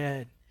the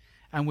dead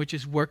and which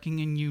is working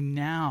in you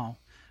now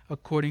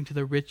according to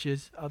the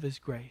riches of his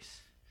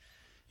grace.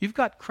 You've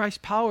got Christ's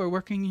power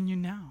working in you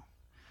now.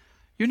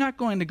 You're not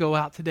going to go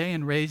out today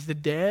and raise the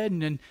dead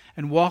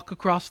and walk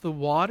across the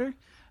water.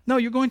 No,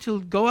 you're going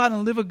to go out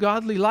and live a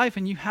godly life,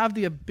 and you have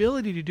the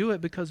ability to do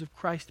it because of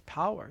Christ's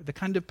power, the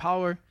kind of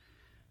power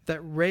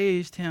that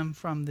raised him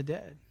from the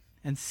dead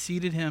and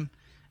seated him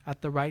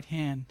at the right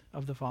hand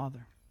of the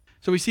Father.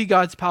 So we see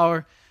God's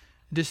power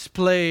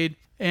displayed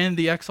in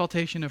the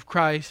exaltation of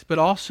Christ, but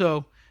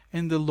also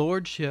in the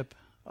lordship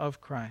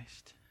of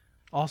Christ.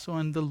 Also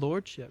in the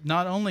lordship.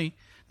 Not only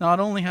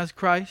has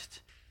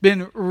Christ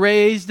been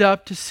raised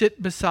up to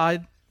sit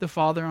beside the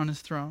Father on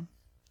his throne,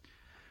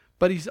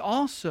 but he's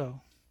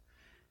also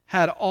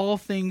had all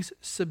things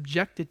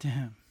subjected to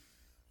him.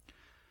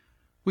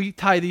 We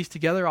tie these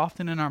together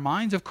often in our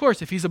minds. Of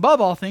course, if he's above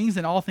all things,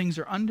 then all things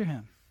are under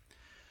him.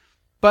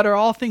 But are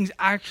all things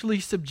actually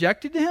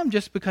subjected to him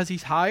just because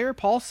he's higher?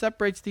 Paul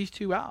separates these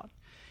two out.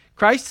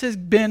 Christ has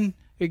been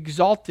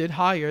exalted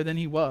higher than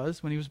he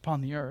was when he was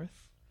upon the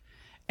earth.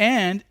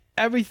 And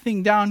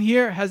everything down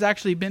here has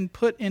actually been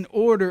put in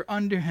order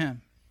under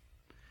him,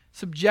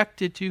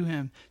 subjected to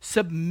him,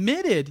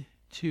 submitted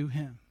to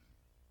him.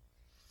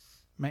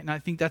 You might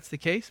not think that's the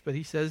case, but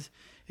he says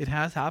it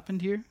has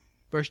happened here.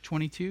 Verse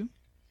 22.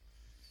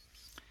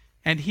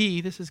 And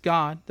he, this is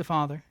God, the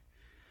Father,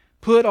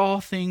 put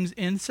all things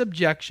in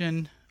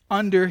subjection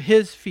under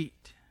his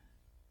feet.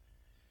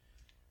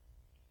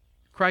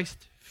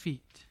 Christ's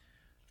feet.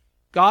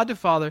 God the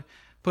Father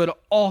put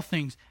all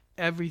things,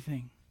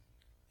 everything,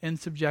 in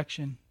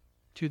subjection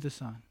to the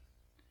Son.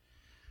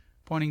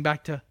 Pointing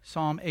back to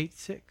Psalm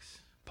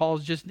 8:6.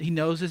 He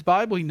knows his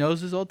Bible, he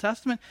knows his Old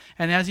Testament,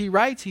 and as he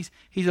writes,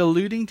 he's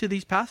alluding to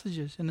these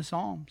passages in the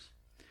Psalms.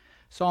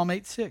 Psalm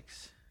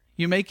 8:6.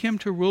 You make him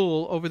to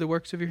rule over the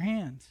works of your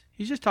hands.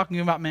 He's just talking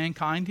about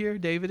mankind here,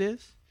 David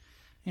is,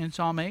 in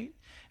Psalm 8.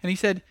 And he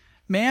said,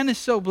 man is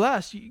so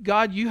blessed.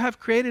 God, you have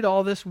created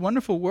all this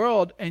wonderful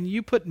world, and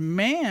you put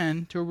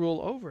man to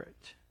rule over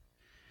it.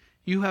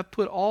 You have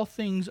put all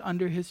things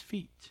under his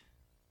feet.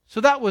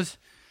 So that was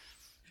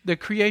the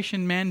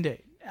creation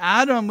mandate.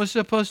 Adam was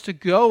supposed to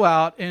go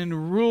out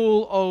and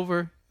rule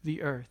over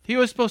the earth. He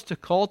was supposed to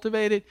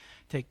cultivate it,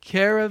 take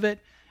care of it,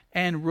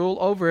 and rule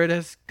over it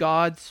as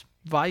God's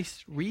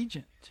vice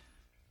regent.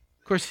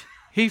 Of course,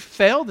 he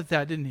failed at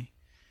that, didn't he?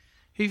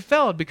 He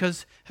failed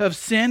because of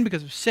sin,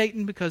 because of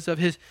Satan, because of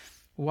his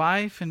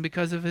wife, and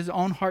because of his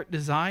own heart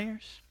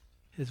desires.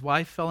 His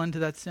wife fell into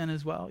that sin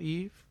as well,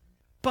 Eve.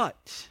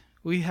 But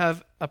we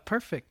have a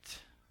perfect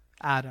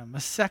Adam, a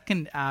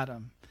second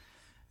Adam,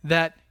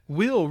 that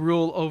will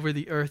rule over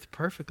the earth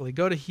perfectly.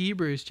 Go to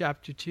Hebrews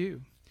chapter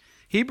 2.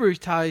 Hebrews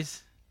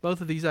ties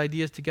both of these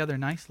ideas together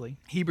nicely.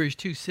 Hebrews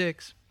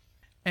 2:6.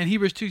 And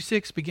Hebrews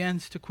 2:6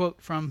 begins to quote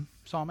from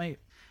Psalm 8.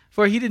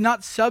 For he did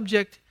not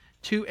subject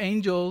to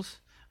angels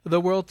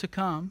the world to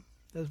come,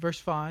 that's verse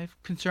 5,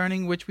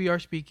 concerning which we are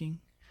speaking.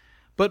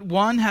 But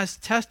one has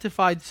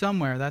testified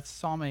somewhere, that's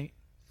Psalm 8,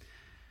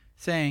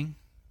 saying,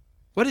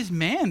 what is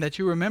man that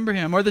you remember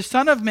him, or the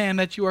son of man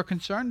that you are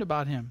concerned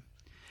about him?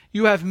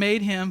 You have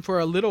made him for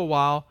a little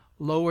while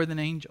lower than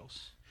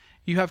angels.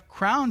 You have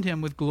crowned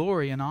him with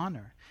glory and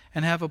honor,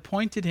 and have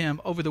appointed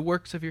him over the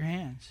works of your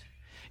hands.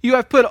 You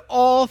have put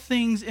all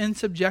things in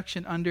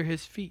subjection under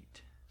his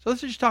feet. So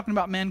this is just talking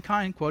about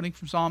mankind, quoting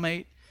from Psalm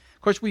 8.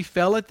 Of course, we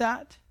fell at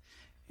that.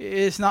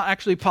 It's not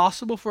actually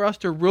possible for us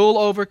to rule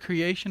over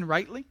creation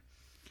rightly.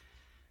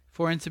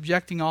 For in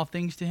subjecting all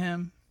things to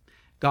him,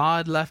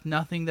 God left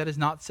nothing that is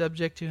not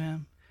subject to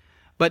him.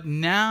 But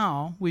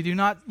now we do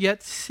not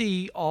yet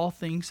see all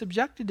things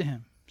subjected to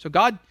him. So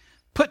God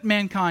put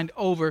mankind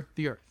over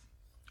the earth,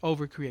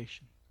 over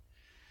creation.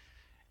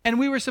 And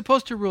we were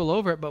supposed to rule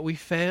over it, but we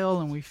fail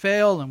and we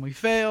fail and we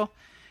fail.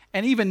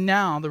 And even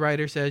now, the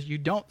writer says, you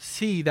don't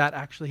see that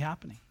actually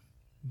happening.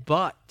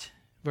 But,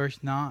 verse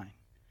 9,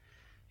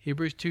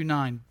 Hebrews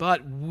 2:9,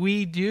 but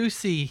we do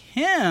see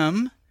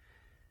him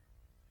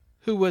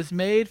who was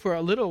made for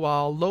a little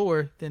while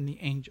lower than the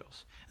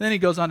angels. And then he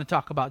goes on to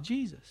talk about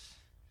Jesus.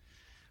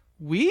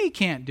 We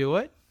can't do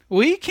it.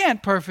 We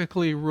can't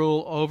perfectly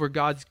rule over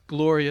God's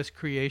glorious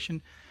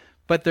creation.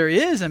 But there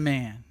is a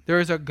man, there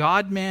is a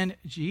God-man,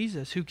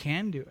 Jesus, who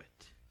can do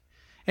it.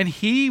 And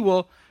he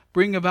will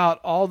bring about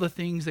all the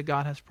things that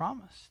God has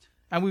promised.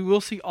 And we will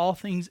see all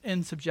things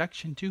in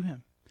subjection to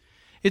him.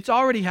 It's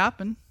already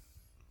happened.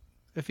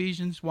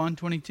 Ephesians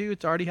 1:22,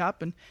 it's already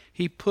happened.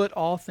 He put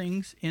all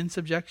things in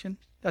subjection.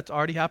 That's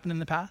already happened in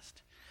the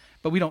past.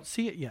 But we don't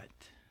see it yet.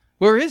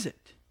 Where is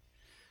it?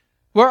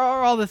 Where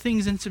are all the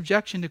things in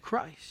subjection to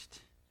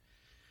Christ?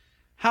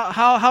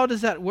 How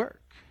does that work?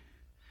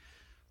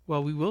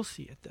 Well, we will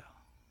see it, though.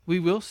 We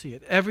will see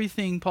it.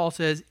 Everything, Paul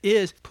says,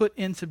 is put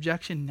in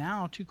subjection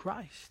now to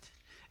Christ.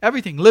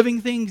 Everything,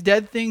 living things,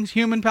 dead things,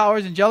 human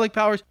powers, angelic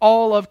powers,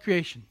 all of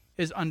creation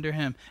is under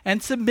him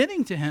and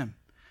submitting to him.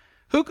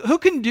 Who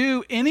can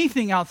do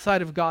anything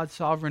outside of God's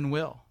sovereign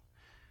will?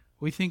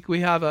 We think we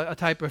have a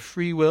type of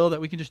free will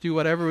that we can just do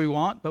whatever we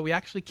want, but we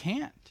actually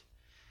can't.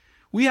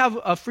 We have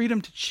a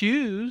freedom to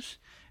choose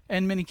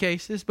in many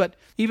cases, but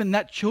even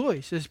that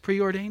choice is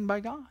preordained by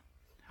God.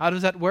 How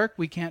does that work?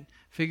 We can't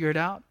figure it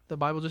out. The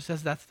Bible just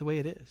says that's the way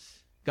it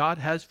is. God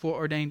has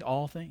foreordained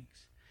all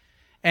things.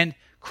 And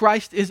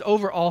Christ is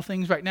over all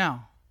things right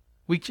now.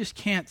 We just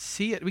can't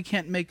see it. We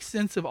can't make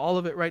sense of all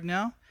of it right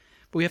now,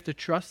 but we have to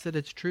trust that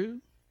it's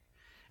true.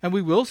 And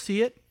we will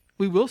see it.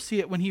 We will see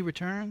it when he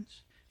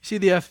returns. You see,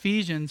 the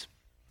Ephesians,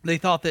 they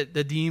thought that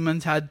the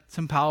demons had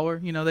some power.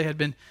 You know, they had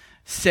been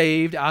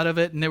saved out of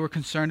it, and they were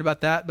concerned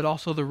about that. But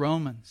also the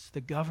Romans,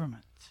 the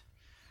government.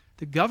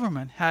 The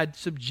government had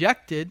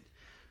subjected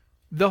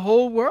the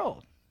whole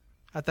world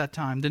at that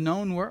time, the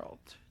known world,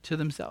 to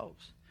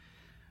themselves.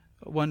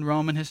 One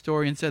Roman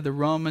historian said the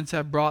Romans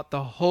have brought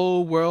the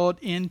whole world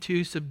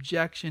into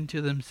subjection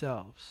to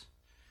themselves.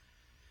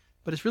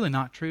 But it's really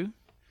not true.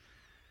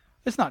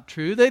 It's not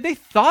true. They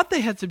thought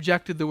they had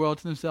subjected the world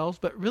to themselves,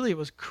 but really it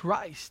was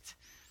Christ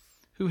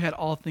who had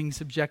all things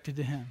subjected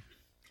to him.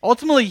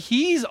 Ultimately,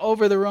 he's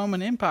over the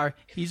Roman Empire.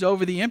 He's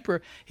over the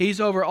emperor. He's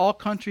over all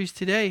countries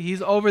today.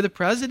 He's over the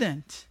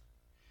president.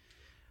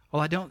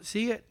 Well, I don't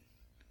see it.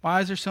 Why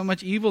is there so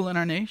much evil in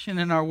our nation,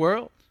 in our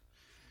world?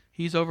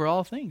 He's over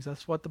all things.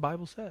 That's what the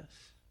Bible says.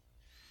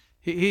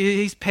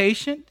 He's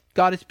patient.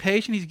 God is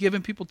patient. He's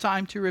given people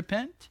time to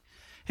repent.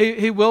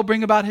 He will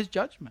bring about his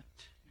judgment.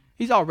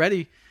 He's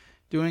already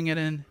doing it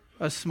in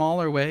a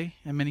smaller way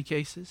in many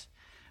cases,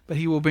 but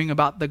he will bring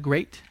about the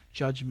great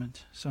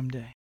judgment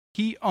someday.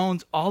 He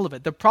owns all of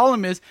it. The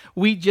problem is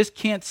we just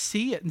can't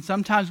see it, and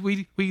sometimes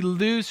we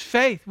lose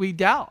faith. We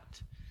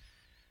doubt.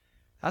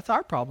 That's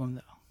our problem,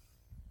 though.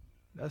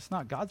 That's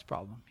not God's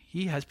problem.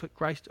 He has put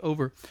Christ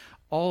over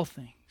all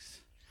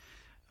things.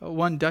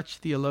 One Dutch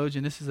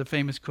theologian, this is a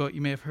famous quote,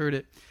 you may have heard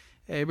it.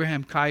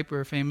 Abraham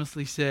Kuyper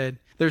famously said,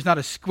 "There's not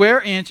a square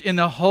inch in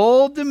the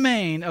whole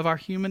domain of our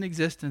human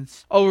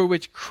existence over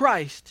which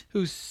Christ,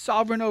 who's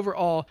sovereign over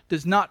all,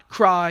 does not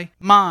cry,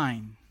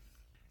 mine."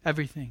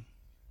 Everything.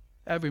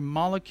 Every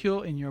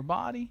molecule in your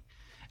body,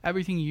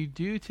 everything you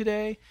do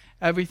today,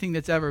 everything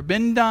that's ever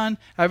been done,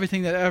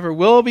 everything that ever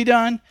will be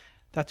done,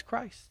 that's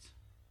Christ.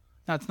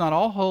 Now, it's not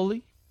all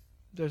holy.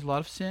 There's a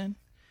lot of sin.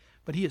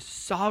 But he is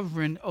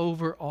sovereign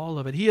over all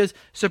of it. He is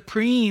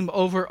supreme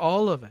over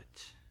all of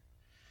it.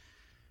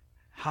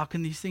 How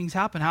can these things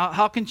happen?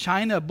 How can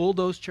China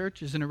bulldoze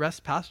churches and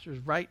arrest pastors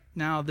right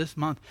now this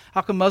month?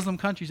 How can Muslim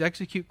countries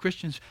execute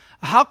Christians?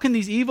 How can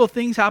these evil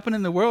things happen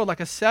in the world? Like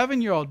a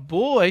 7-year-old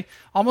boy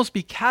almost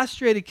be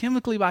castrated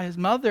chemically by his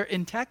mother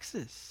in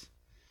Texas.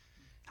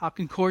 How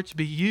can courts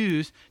be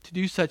used to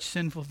do such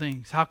sinful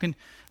things? How can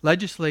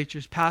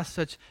legislatures pass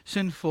such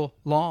sinful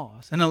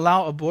laws and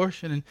allow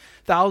abortion and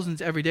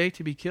thousands every day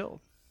to be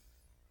killed?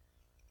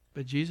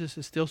 But Jesus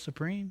is still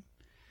supreme.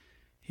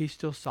 He's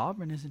still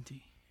sovereign, isn't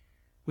he?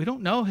 We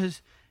don't know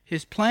his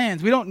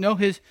plans. We don't know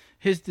his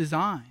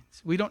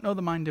designs. We don't know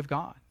the mind of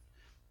God.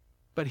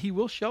 But he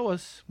will show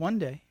us one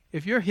day.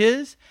 If you're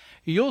his,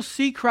 you'll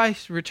see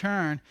Christ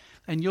return,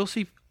 and you'll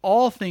see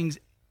all things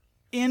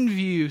in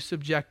view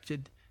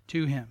subjected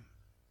to him.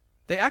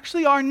 They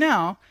actually are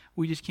now.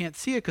 We just can't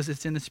see it because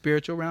it's in the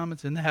spiritual realm.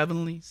 It's in the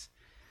heavenlies.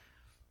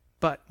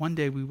 But one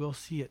day we will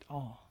see it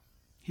all.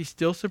 He's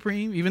still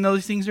supreme, even though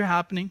these things are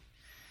happening.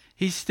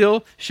 He's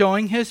still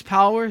showing his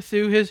power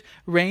through his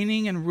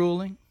reigning and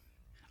ruling.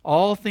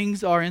 All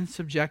things are in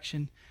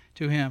subjection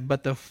to him.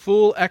 But the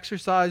full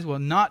exercise will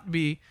not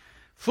be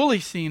fully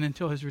seen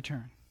until his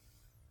return.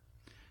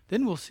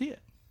 Then we'll see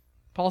it.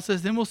 Paul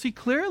says, then we'll see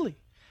clearly.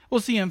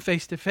 We'll see him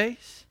face to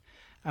face,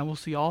 and we'll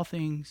see all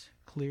things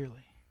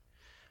clearly.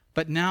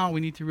 But now we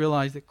need to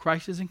realize that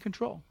Christ is in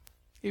control.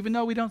 Even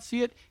though we don't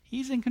see it,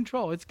 he's in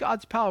control. It's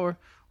God's power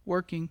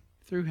working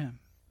through him.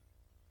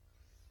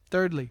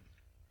 Thirdly,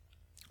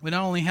 we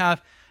not only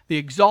have the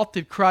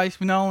exalted Christ,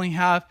 we not only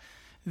have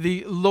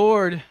the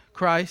Lord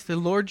Christ, the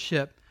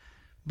lordship,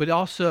 but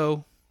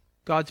also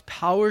God's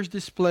powers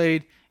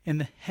displayed in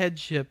the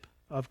headship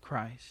of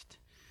Christ.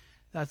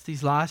 That's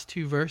these last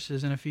two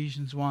verses in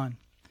Ephesians 1.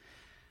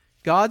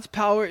 God's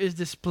power is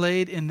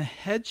displayed in the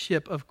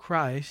headship of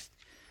Christ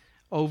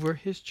over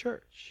his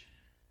church.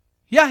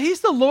 Yeah,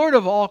 he's the Lord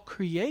of all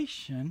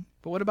creation,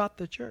 but what about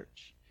the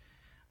church?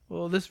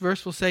 Well, this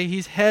verse will say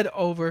he's head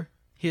over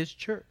his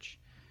church.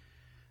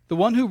 The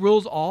one who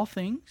rules all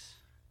things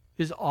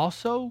is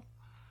also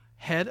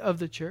head of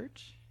the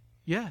church?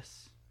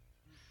 Yes.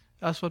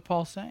 That's what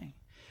Paul's saying.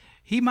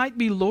 He might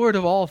be Lord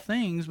of all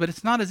things, but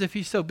it's not as if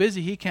he's so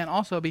busy he can't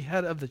also be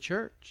head of the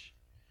church.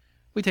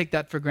 We take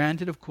that for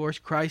granted, of course.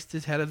 Christ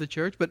is head of the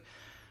church, but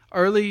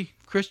early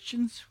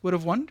Christians would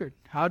have wondered,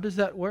 how does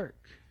that work?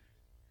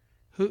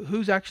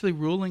 Who's actually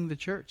ruling the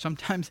church?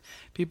 Sometimes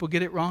people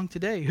get it wrong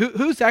today.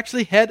 Who's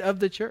actually head of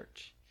the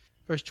church?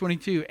 Verse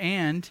 22,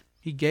 and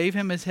he gave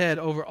him his head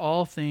over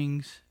all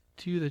things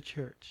to the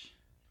church.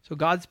 So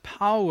God's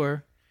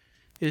power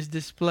is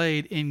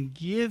displayed in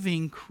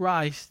giving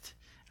Christ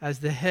as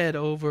the head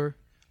over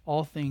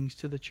all things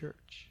to the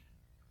church,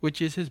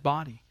 which is his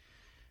body.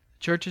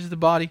 The church is the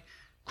body.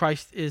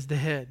 Christ is the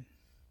head.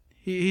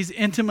 He's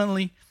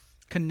intimately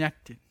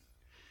connected.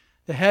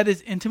 The head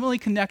is intimately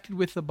connected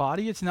with the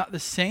body. It's not the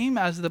same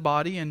as the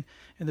body in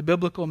the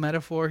biblical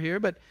metaphor here,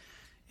 but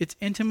it's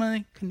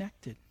intimately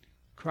connected.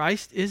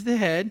 Christ is the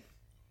head.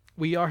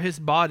 We are his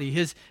body,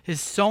 his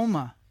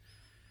soma.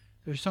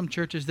 There's some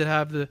churches that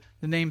have the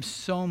name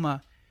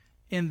soma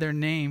in their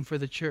name for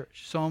the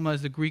church. Soma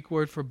is the Greek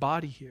word for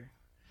body here.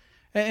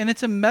 And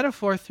it's a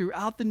metaphor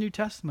throughout the New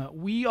Testament.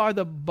 We are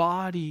the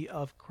body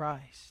of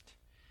Christ.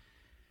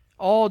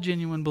 All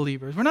genuine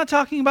believers. We're not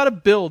talking about a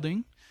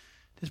building.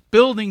 This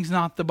building's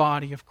not the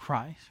body of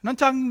Christ. We're not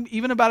talking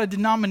even about a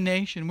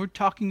denomination. We're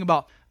talking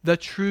about the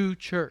true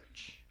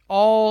church.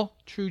 All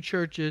true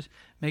churches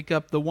make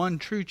up the one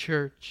true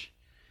church.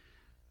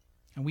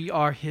 And we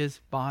are his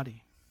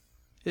body.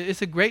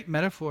 It's a great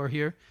metaphor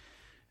here.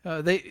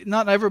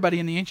 Not everybody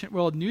in the ancient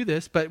world knew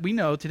this, but we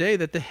know today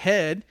that the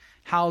head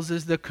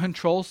houses the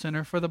control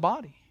center for the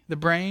body, the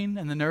brain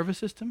and the nervous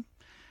system.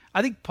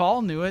 I think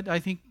Paul knew it. I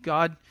think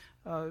God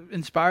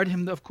inspired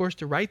him, of course,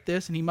 to write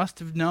this, and he must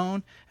have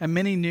known, and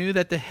many knew,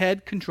 that the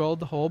head controlled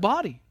the whole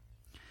body.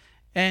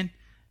 And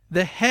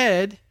the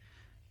head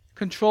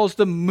controls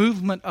the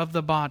movement of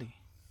the body.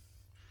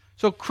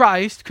 So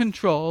Christ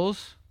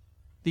controls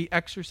the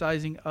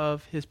exercising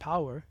of his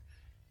power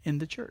in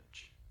the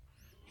church.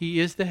 He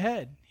is the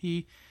head.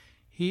 He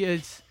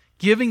is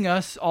giving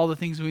us all the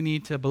things we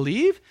need to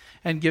believe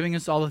and giving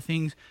us all the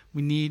things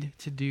we need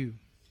to do.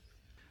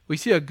 We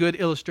see a good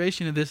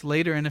illustration of this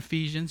later in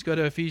Ephesians. Go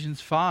to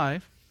Ephesians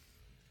 5.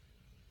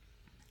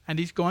 And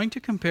he's going to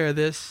compare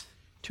this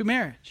to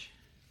marriage.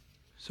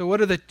 So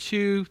what are the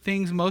two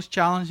things most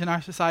challenged in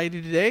our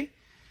society today?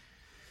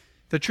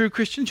 The true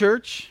Christian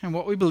church and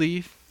what we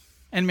believe,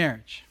 and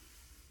marriage.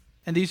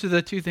 And these are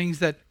the two things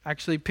that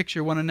actually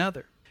picture one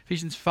another.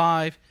 Ephesians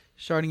 5,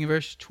 starting in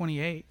verse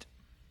 28.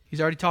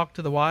 He's already talked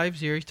to the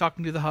wives here. He's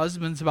talking to the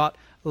husbands about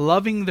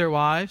loving their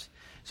wives.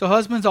 So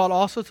husbands ought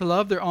also to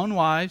love their own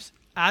wives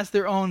as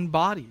their own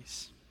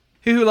bodies.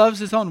 He who loves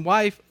his own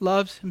wife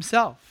loves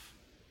himself.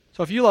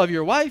 So if you love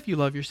your wife, you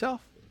love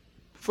yourself.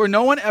 For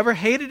no one ever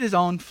hated his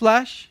own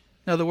flesh,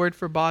 another word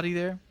for body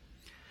there,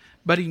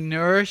 but he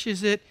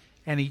nourishes it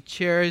and he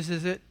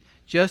cherishes it,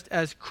 just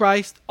as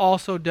Christ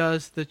also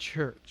does the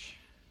church.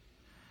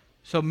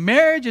 So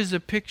marriage is a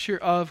picture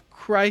of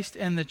Christ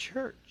and the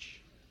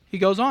church. He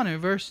goes on in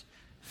verse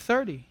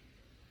 30.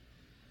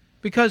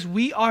 Because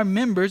we are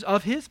members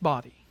of his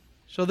body.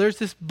 So there's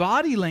this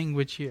body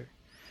language here.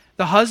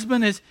 The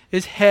husband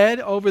is head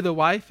over the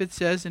wife, it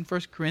says in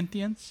 1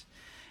 Corinthians.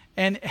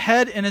 And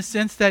head in a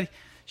sense that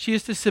she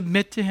is to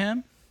submit to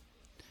him.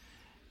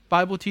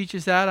 Bible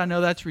teaches that. I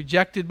know that's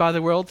rejected by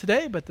the world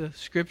today, but the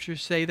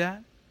scriptures say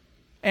that.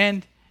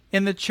 And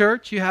in the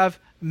church, you have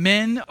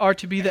men are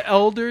to be the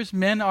elders.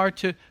 Men are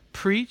to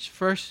preach.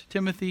 1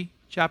 Timothy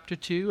chapter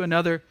 2,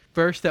 another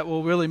verse that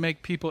will really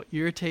make people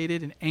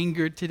irritated and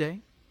angered today.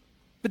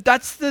 But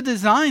that's the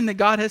design that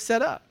God has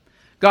set up.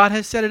 God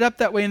has set it up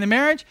that way in the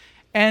marriage.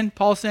 And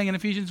Paul's saying in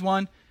Ephesians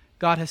 1,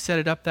 God has set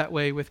it up that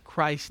way with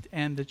Christ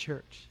and the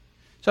church.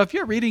 So if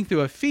you're reading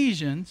through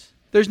Ephesians,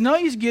 there's no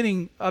use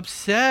getting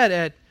upset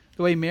at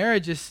the way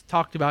marriage is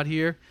talked about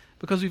here,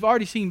 because we've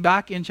already seen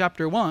back in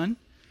chapter 1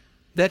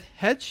 that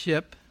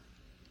headship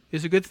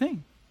is a good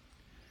thing.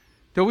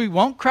 Do we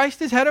want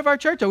Christ as head of our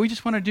church, or we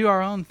just want to do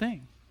our own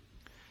thing?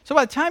 So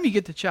by the time you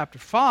get to chapter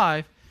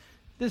 5,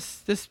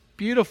 this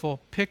beautiful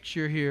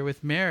picture here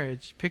with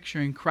marriage,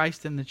 picturing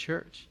Christ and the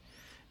church,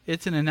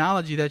 it's an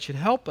analogy that should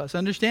help us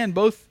understand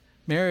both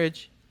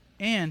marriage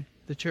and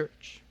the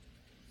church.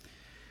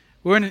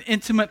 We're in an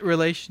intimate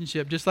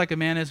relationship, just like a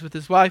man is with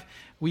his wife.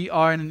 We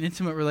are in an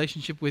intimate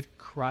relationship with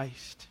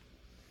Christ.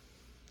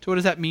 So what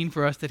does that mean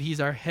for us that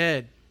he's our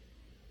head?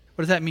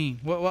 What does that mean?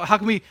 How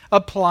can we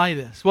apply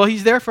this? Well,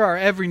 he's there for our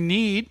every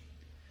need.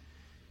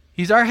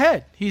 He's our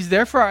head. He's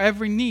there for our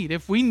every need.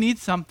 If we need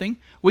something,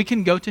 we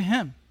can go to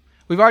him.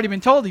 We've already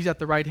been told he's at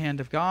the right hand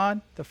of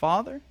God, the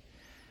Father.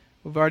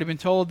 We've already been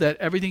told that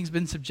everything's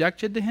been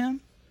subjected to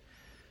him.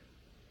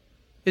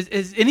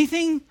 Is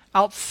anything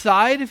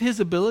outside of his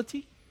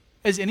ability?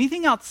 Is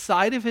anything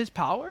outside of his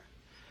power?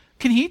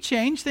 Can he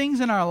change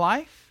things in our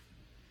life?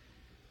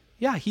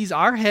 Yeah, he's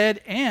our head,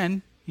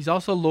 and he's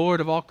also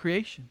Lord of all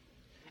creation.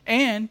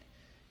 And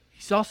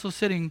he's also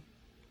sitting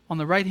on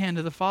the right hand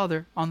of the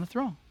Father on the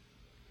throne.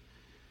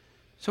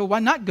 So why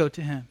not go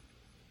to him?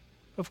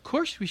 Of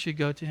course we should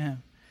go to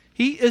him.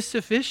 He is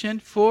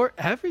sufficient for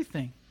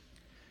everything.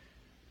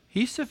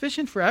 He's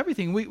sufficient for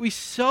everything. We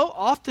so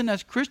often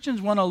as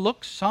Christians want to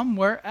look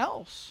somewhere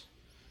else.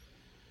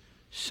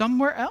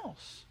 Somewhere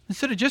else.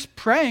 Instead of just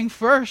praying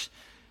first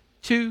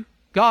to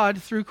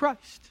God through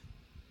Christ.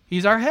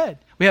 He's our head.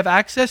 We have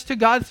access to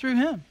God through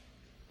him.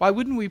 Why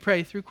wouldn't we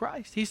pray through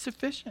Christ? He's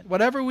sufficient.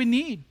 Whatever we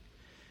need,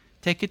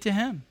 take it to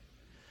him.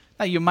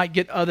 Now you might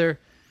get other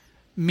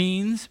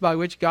means by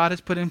which God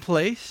has put in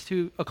place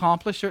to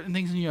accomplish certain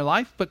things in your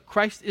life, but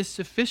Christ is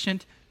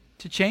sufficient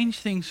to change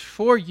things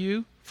for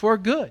you for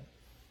good.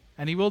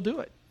 And he will do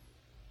it.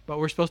 But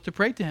we're supposed to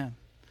pray to him.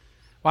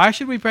 Why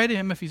should we pray to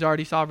him if he's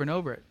already sovereign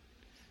over it?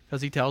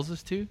 Because he tells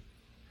us to?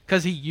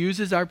 Because he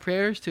uses our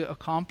prayers to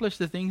accomplish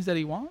the things that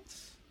he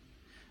wants?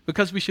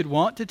 Because we should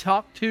want to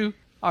talk to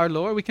our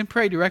Lord? We can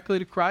pray directly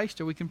to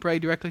Christ, or we can pray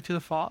directly to the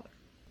Father.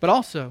 But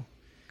also,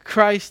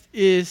 Christ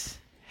is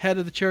head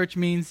of the church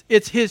means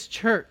it's his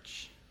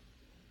church.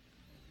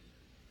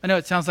 I know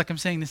it sounds like I'm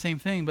saying the same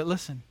thing, but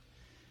listen.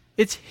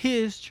 It's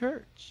his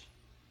church.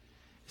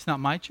 It's not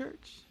my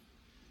church.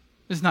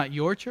 It's not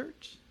your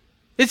church.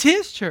 It's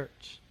his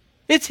church.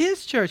 It's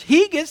his church.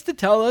 He gets to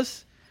tell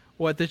us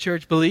what the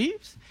church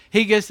believes.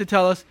 He gets to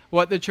tell us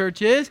what the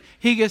church is.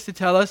 He gets to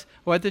tell us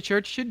what the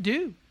church should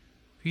do.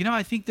 You know,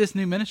 I think this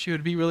new ministry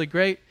would be really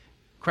great.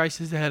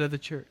 Christ is the head of the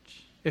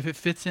church. If it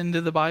fits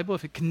into the Bible,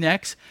 if it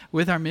connects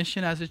with our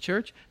mission as a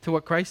church to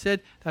what Christ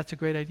said, that's a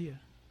great idea.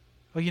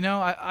 Well, you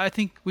know, I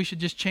think we should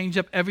just change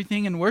up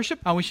everything in worship,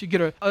 and we should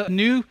get a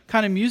new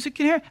kind of music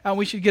in here, and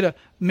we should get a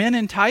men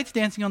in tights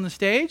dancing on the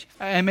stage,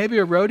 and maybe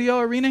a rodeo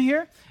arena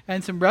here,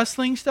 and some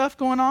wrestling stuff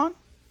going on.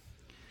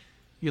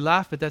 You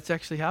laugh, but that's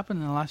actually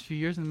happened in the last few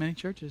years in many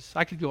churches.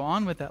 I could go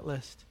on with that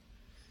list.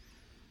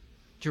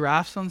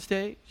 Giraffes on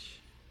stage,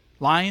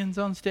 lions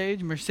on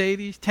stage,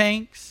 Mercedes,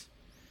 tanks.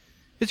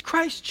 It's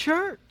Christ's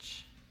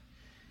church.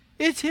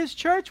 It's his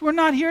church. We're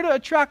not here to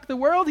attract the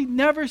world. He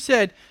never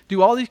said,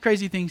 do all these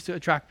crazy things to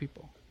attract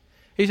people.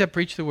 He said,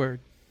 preach the word.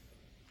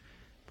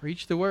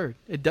 Preach the word.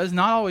 It does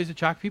not always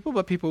attract people,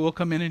 but people will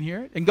come in and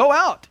hear it and go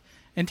out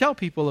and tell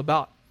people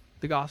about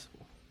the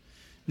gospel.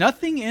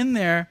 Nothing in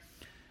there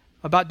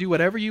about do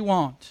whatever you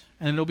want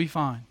and it'll be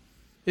fine.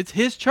 It's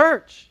his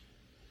church.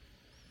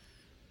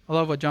 I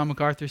love what John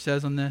MacArthur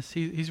says on this.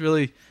 He's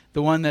really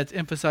the one that's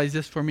emphasized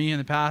this for me in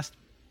the past.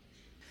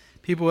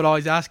 People would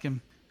always ask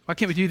him, why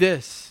can't we do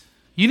this?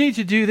 You need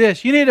to do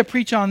this. You need to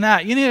preach on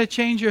that. You need to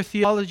change your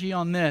theology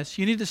on this.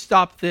 You need to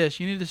stop this.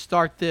 You need to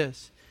start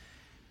this.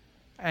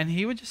 And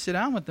he would just sit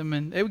down with them,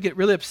 and they would get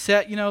really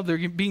upset. You know,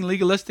 they're being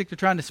legalistic. They're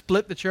trying to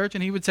split the church.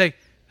 And he would say,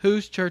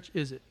 whose church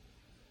is it?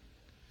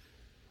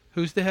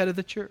 Who's the head of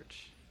the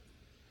church?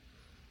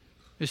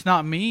 It's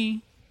not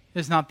me.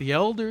 It's not the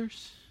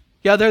elders.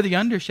 Yeah, they're the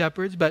under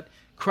shepherds, but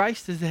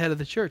Christ is the head of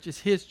the church.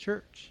 It's his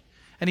church.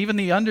 And even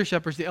the under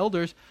shepherds, the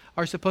elders,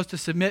 are supposed to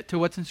submit to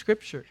what's in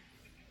Scripture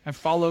and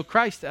follow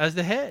Christ as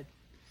the head.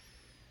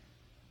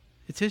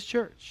 It's his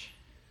church.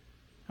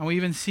 And we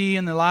even see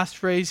in the last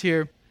phrase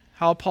here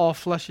how Paul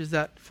fleshes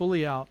that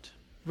fully out.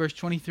 Verse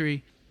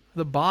 23,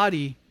 the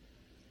body,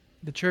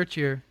 the church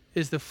here,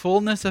 is the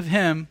fullness of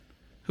him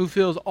who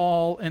fills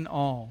all in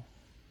all.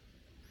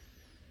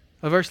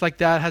 A verse like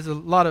that has a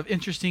lot of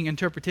interesting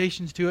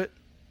interpretations to it,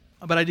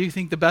 but I do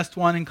think the best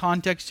one in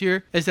context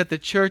here is that the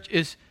church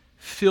is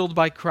filled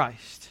by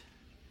Christ.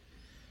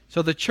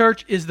 So the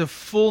church is the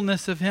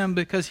fullness of him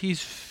because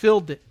he's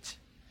filled it.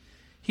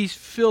 He's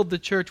filled the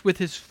church with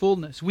his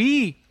fullness.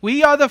 We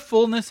are the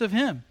fullness of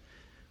him,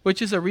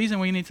 which is a reason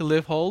we need to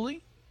live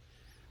holy,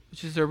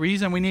 which is a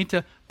reason we need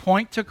to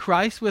point to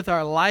Christ with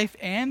our life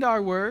and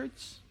our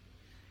words.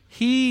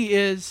 He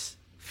is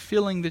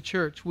filling the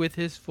church with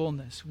his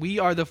fullness. We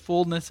are the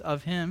fullness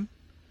of him.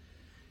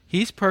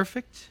 He's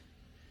perfect.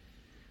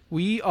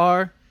 We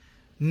are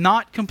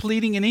not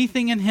completing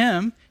anything in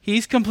him.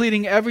 He's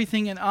completing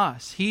everything in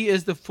us. He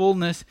is the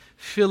fullness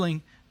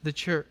filling the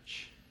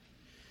church.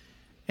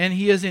 And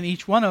he is in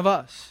each one of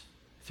us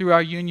through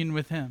our union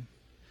with him.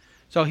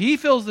 So he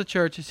fills the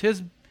church.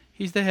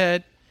 He's the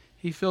head.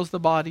 He fills the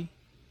body.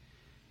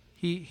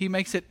 He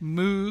makes it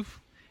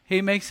move.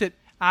 He makes it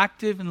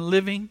active and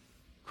living.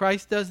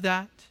 Christ does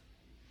that.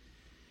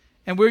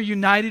 And we're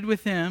united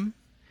with him.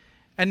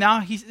 And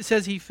now he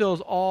says he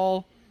fills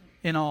all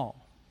in all.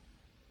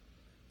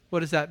 What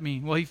does that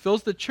mean? Well, he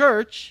fills the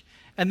church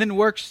and then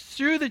works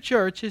through the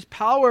church. His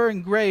power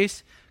and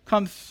grace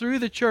come through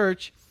the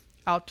church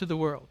out to the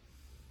world.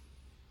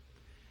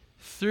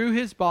 Through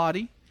his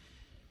body,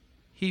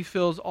 he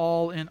fills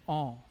all in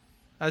all.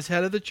 As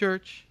head of the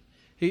church,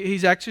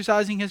 he's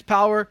exercising his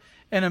power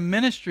in a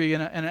ministry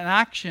and an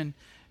action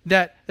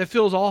that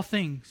fills all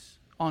things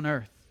on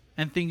earth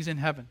and things in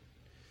heaven.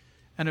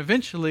 And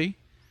eventually,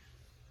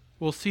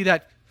 we'll see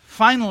that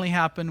finally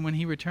happen when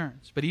he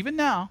returns. But even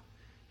now,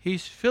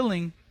 he's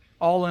filling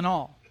all in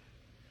all.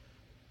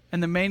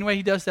 And the main way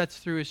he does that's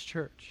through his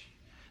church.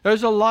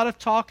 There's a lot of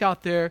talk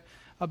out there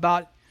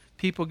about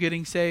people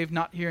getting saved,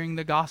 not hearing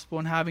the gospel,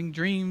 and having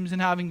dreams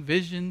and having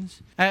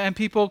visions, and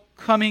people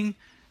coming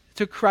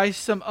to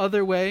Christ some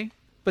other way.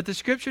 But the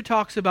scripture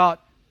talks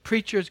about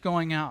preachers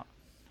going out.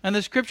 And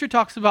the scripture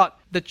talks about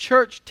the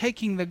church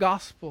taking the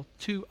gospel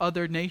to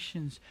other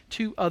nations,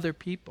 to other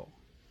people.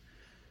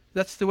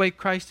 That's the way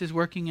Christ is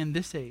working in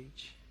this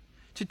age.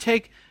 To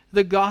take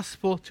the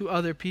gospel to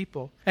other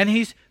people. And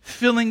he's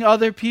filling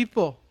other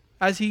people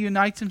as he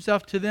unites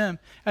himself to them.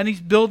 And he's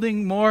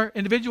building more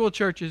individual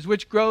churches,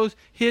 which grows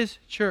his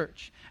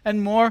church.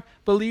 And more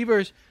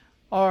believers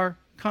are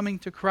coming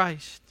to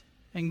Christ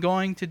and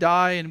going to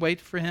die and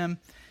wait for him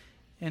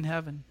in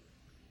heaven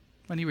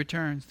when he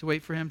returns, to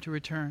wait for him to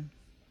return.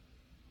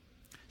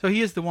 So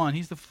he is the one.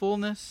 He's the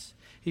fullness.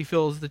 He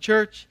fills the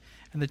church,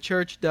 and the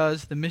church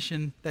does the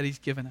mission that he's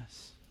given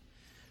us.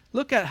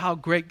 Look at how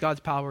great God's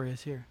power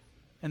is here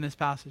in this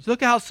passage.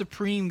 Look at how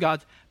supreme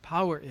God's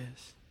power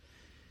is.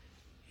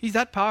 He's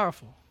that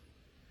powerful.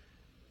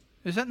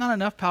 Is that not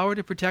enough power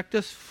to protect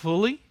us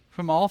fully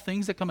from all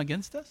things that come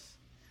against us?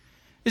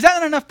 Is that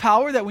not enough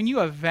power that when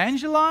you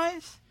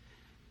evangelize,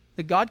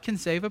 that God can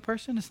save a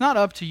person? It's not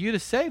up to you to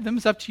save them.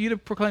 It's up to you to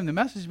proclaim the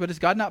message. But is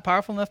God not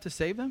powerful enough to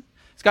save them?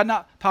 Is God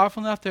not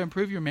powerful enough to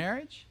improve your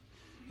marriage?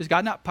 Is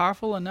God not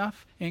powerful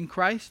enough in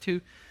Christ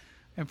to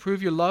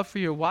improve your love for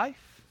your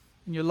wife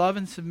and your love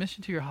and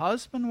submission to your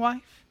husband,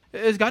 wife?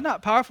 Is God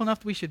not powerful enough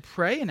that we should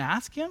pray and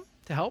ask him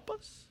to help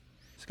us?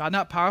 Is God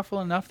not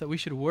powerful enough that we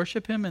should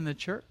worship him in the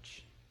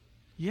church?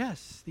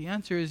 Yes, the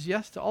answer is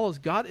yes to all.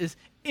 God is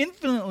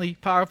infinitely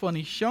powerful, and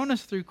he's shown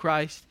us through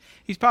Christ.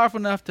 He's powerful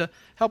enough to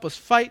help us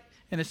fight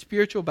in a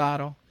spiritual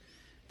battle,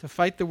 to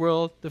fight the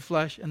world, the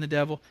flesh, and the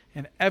devil,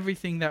 and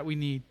everything that we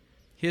need.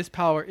 His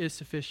power is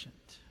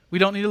sufficient. We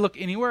don't need to look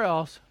anywhere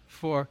else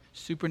for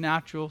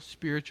supernatural,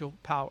 spiritual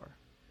power.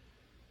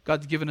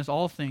 God's given us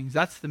all things.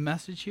 That's the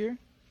message here.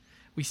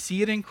 We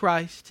see it in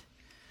Christ,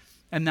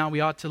 and now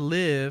we ought to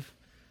live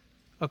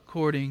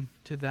according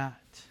to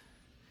that.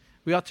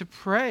 We ought to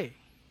pray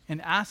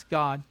and ask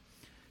God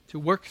to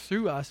work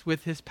through us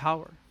with his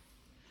power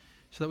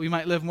so that we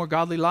might live more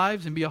godly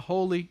lives and be a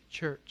holy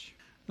church.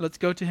 Let's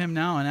go to him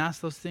now and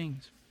ask those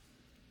things.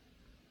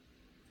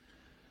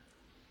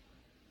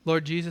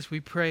 Lord Jesus, we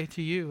pray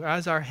to you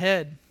as our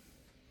head.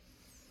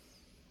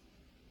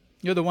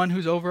 You're the one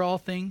who's over all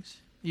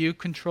things. You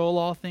control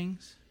all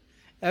things.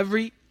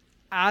 Every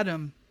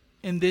atom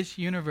in this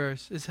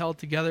universe is held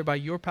together by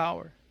your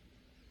power.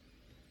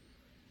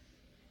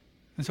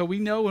 And so we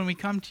know when we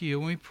come to you,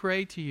 when we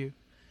pray to you,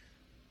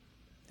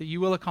 that you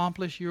will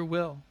accomplish your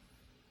will.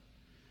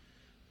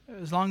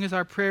 As long as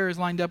our prayer is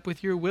lined up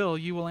with your will,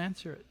 you will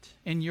answer it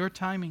in your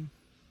timing.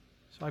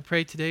 So I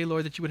pray today,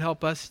 Lord, that you would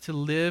help us to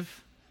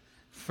live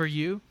for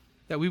you,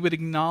 that we would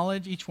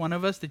acknowledge, each one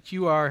of us, that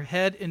you are our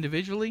head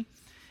individually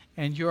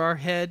and you're our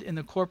head in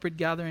the corporate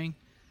gathering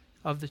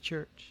of the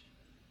church.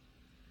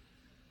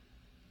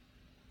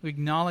 We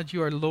acknowledge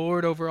you are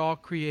Lord over all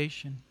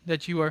creation,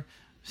 that you are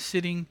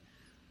sitting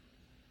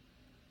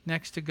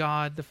next to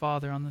God the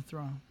Father on the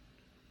throne.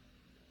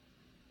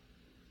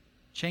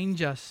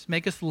 Change us.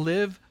 Make us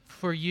live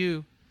for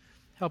you.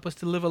 Help us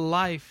to live a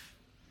life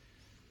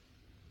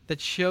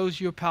that shows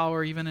your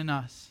power even in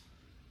us.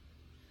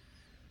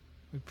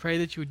 We pray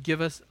that you would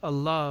give us a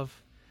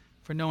love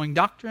for knowing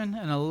doctrine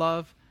and a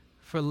love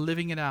for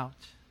living it out.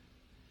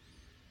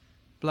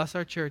 Bless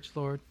our church,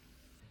 Lord.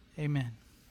 Amen.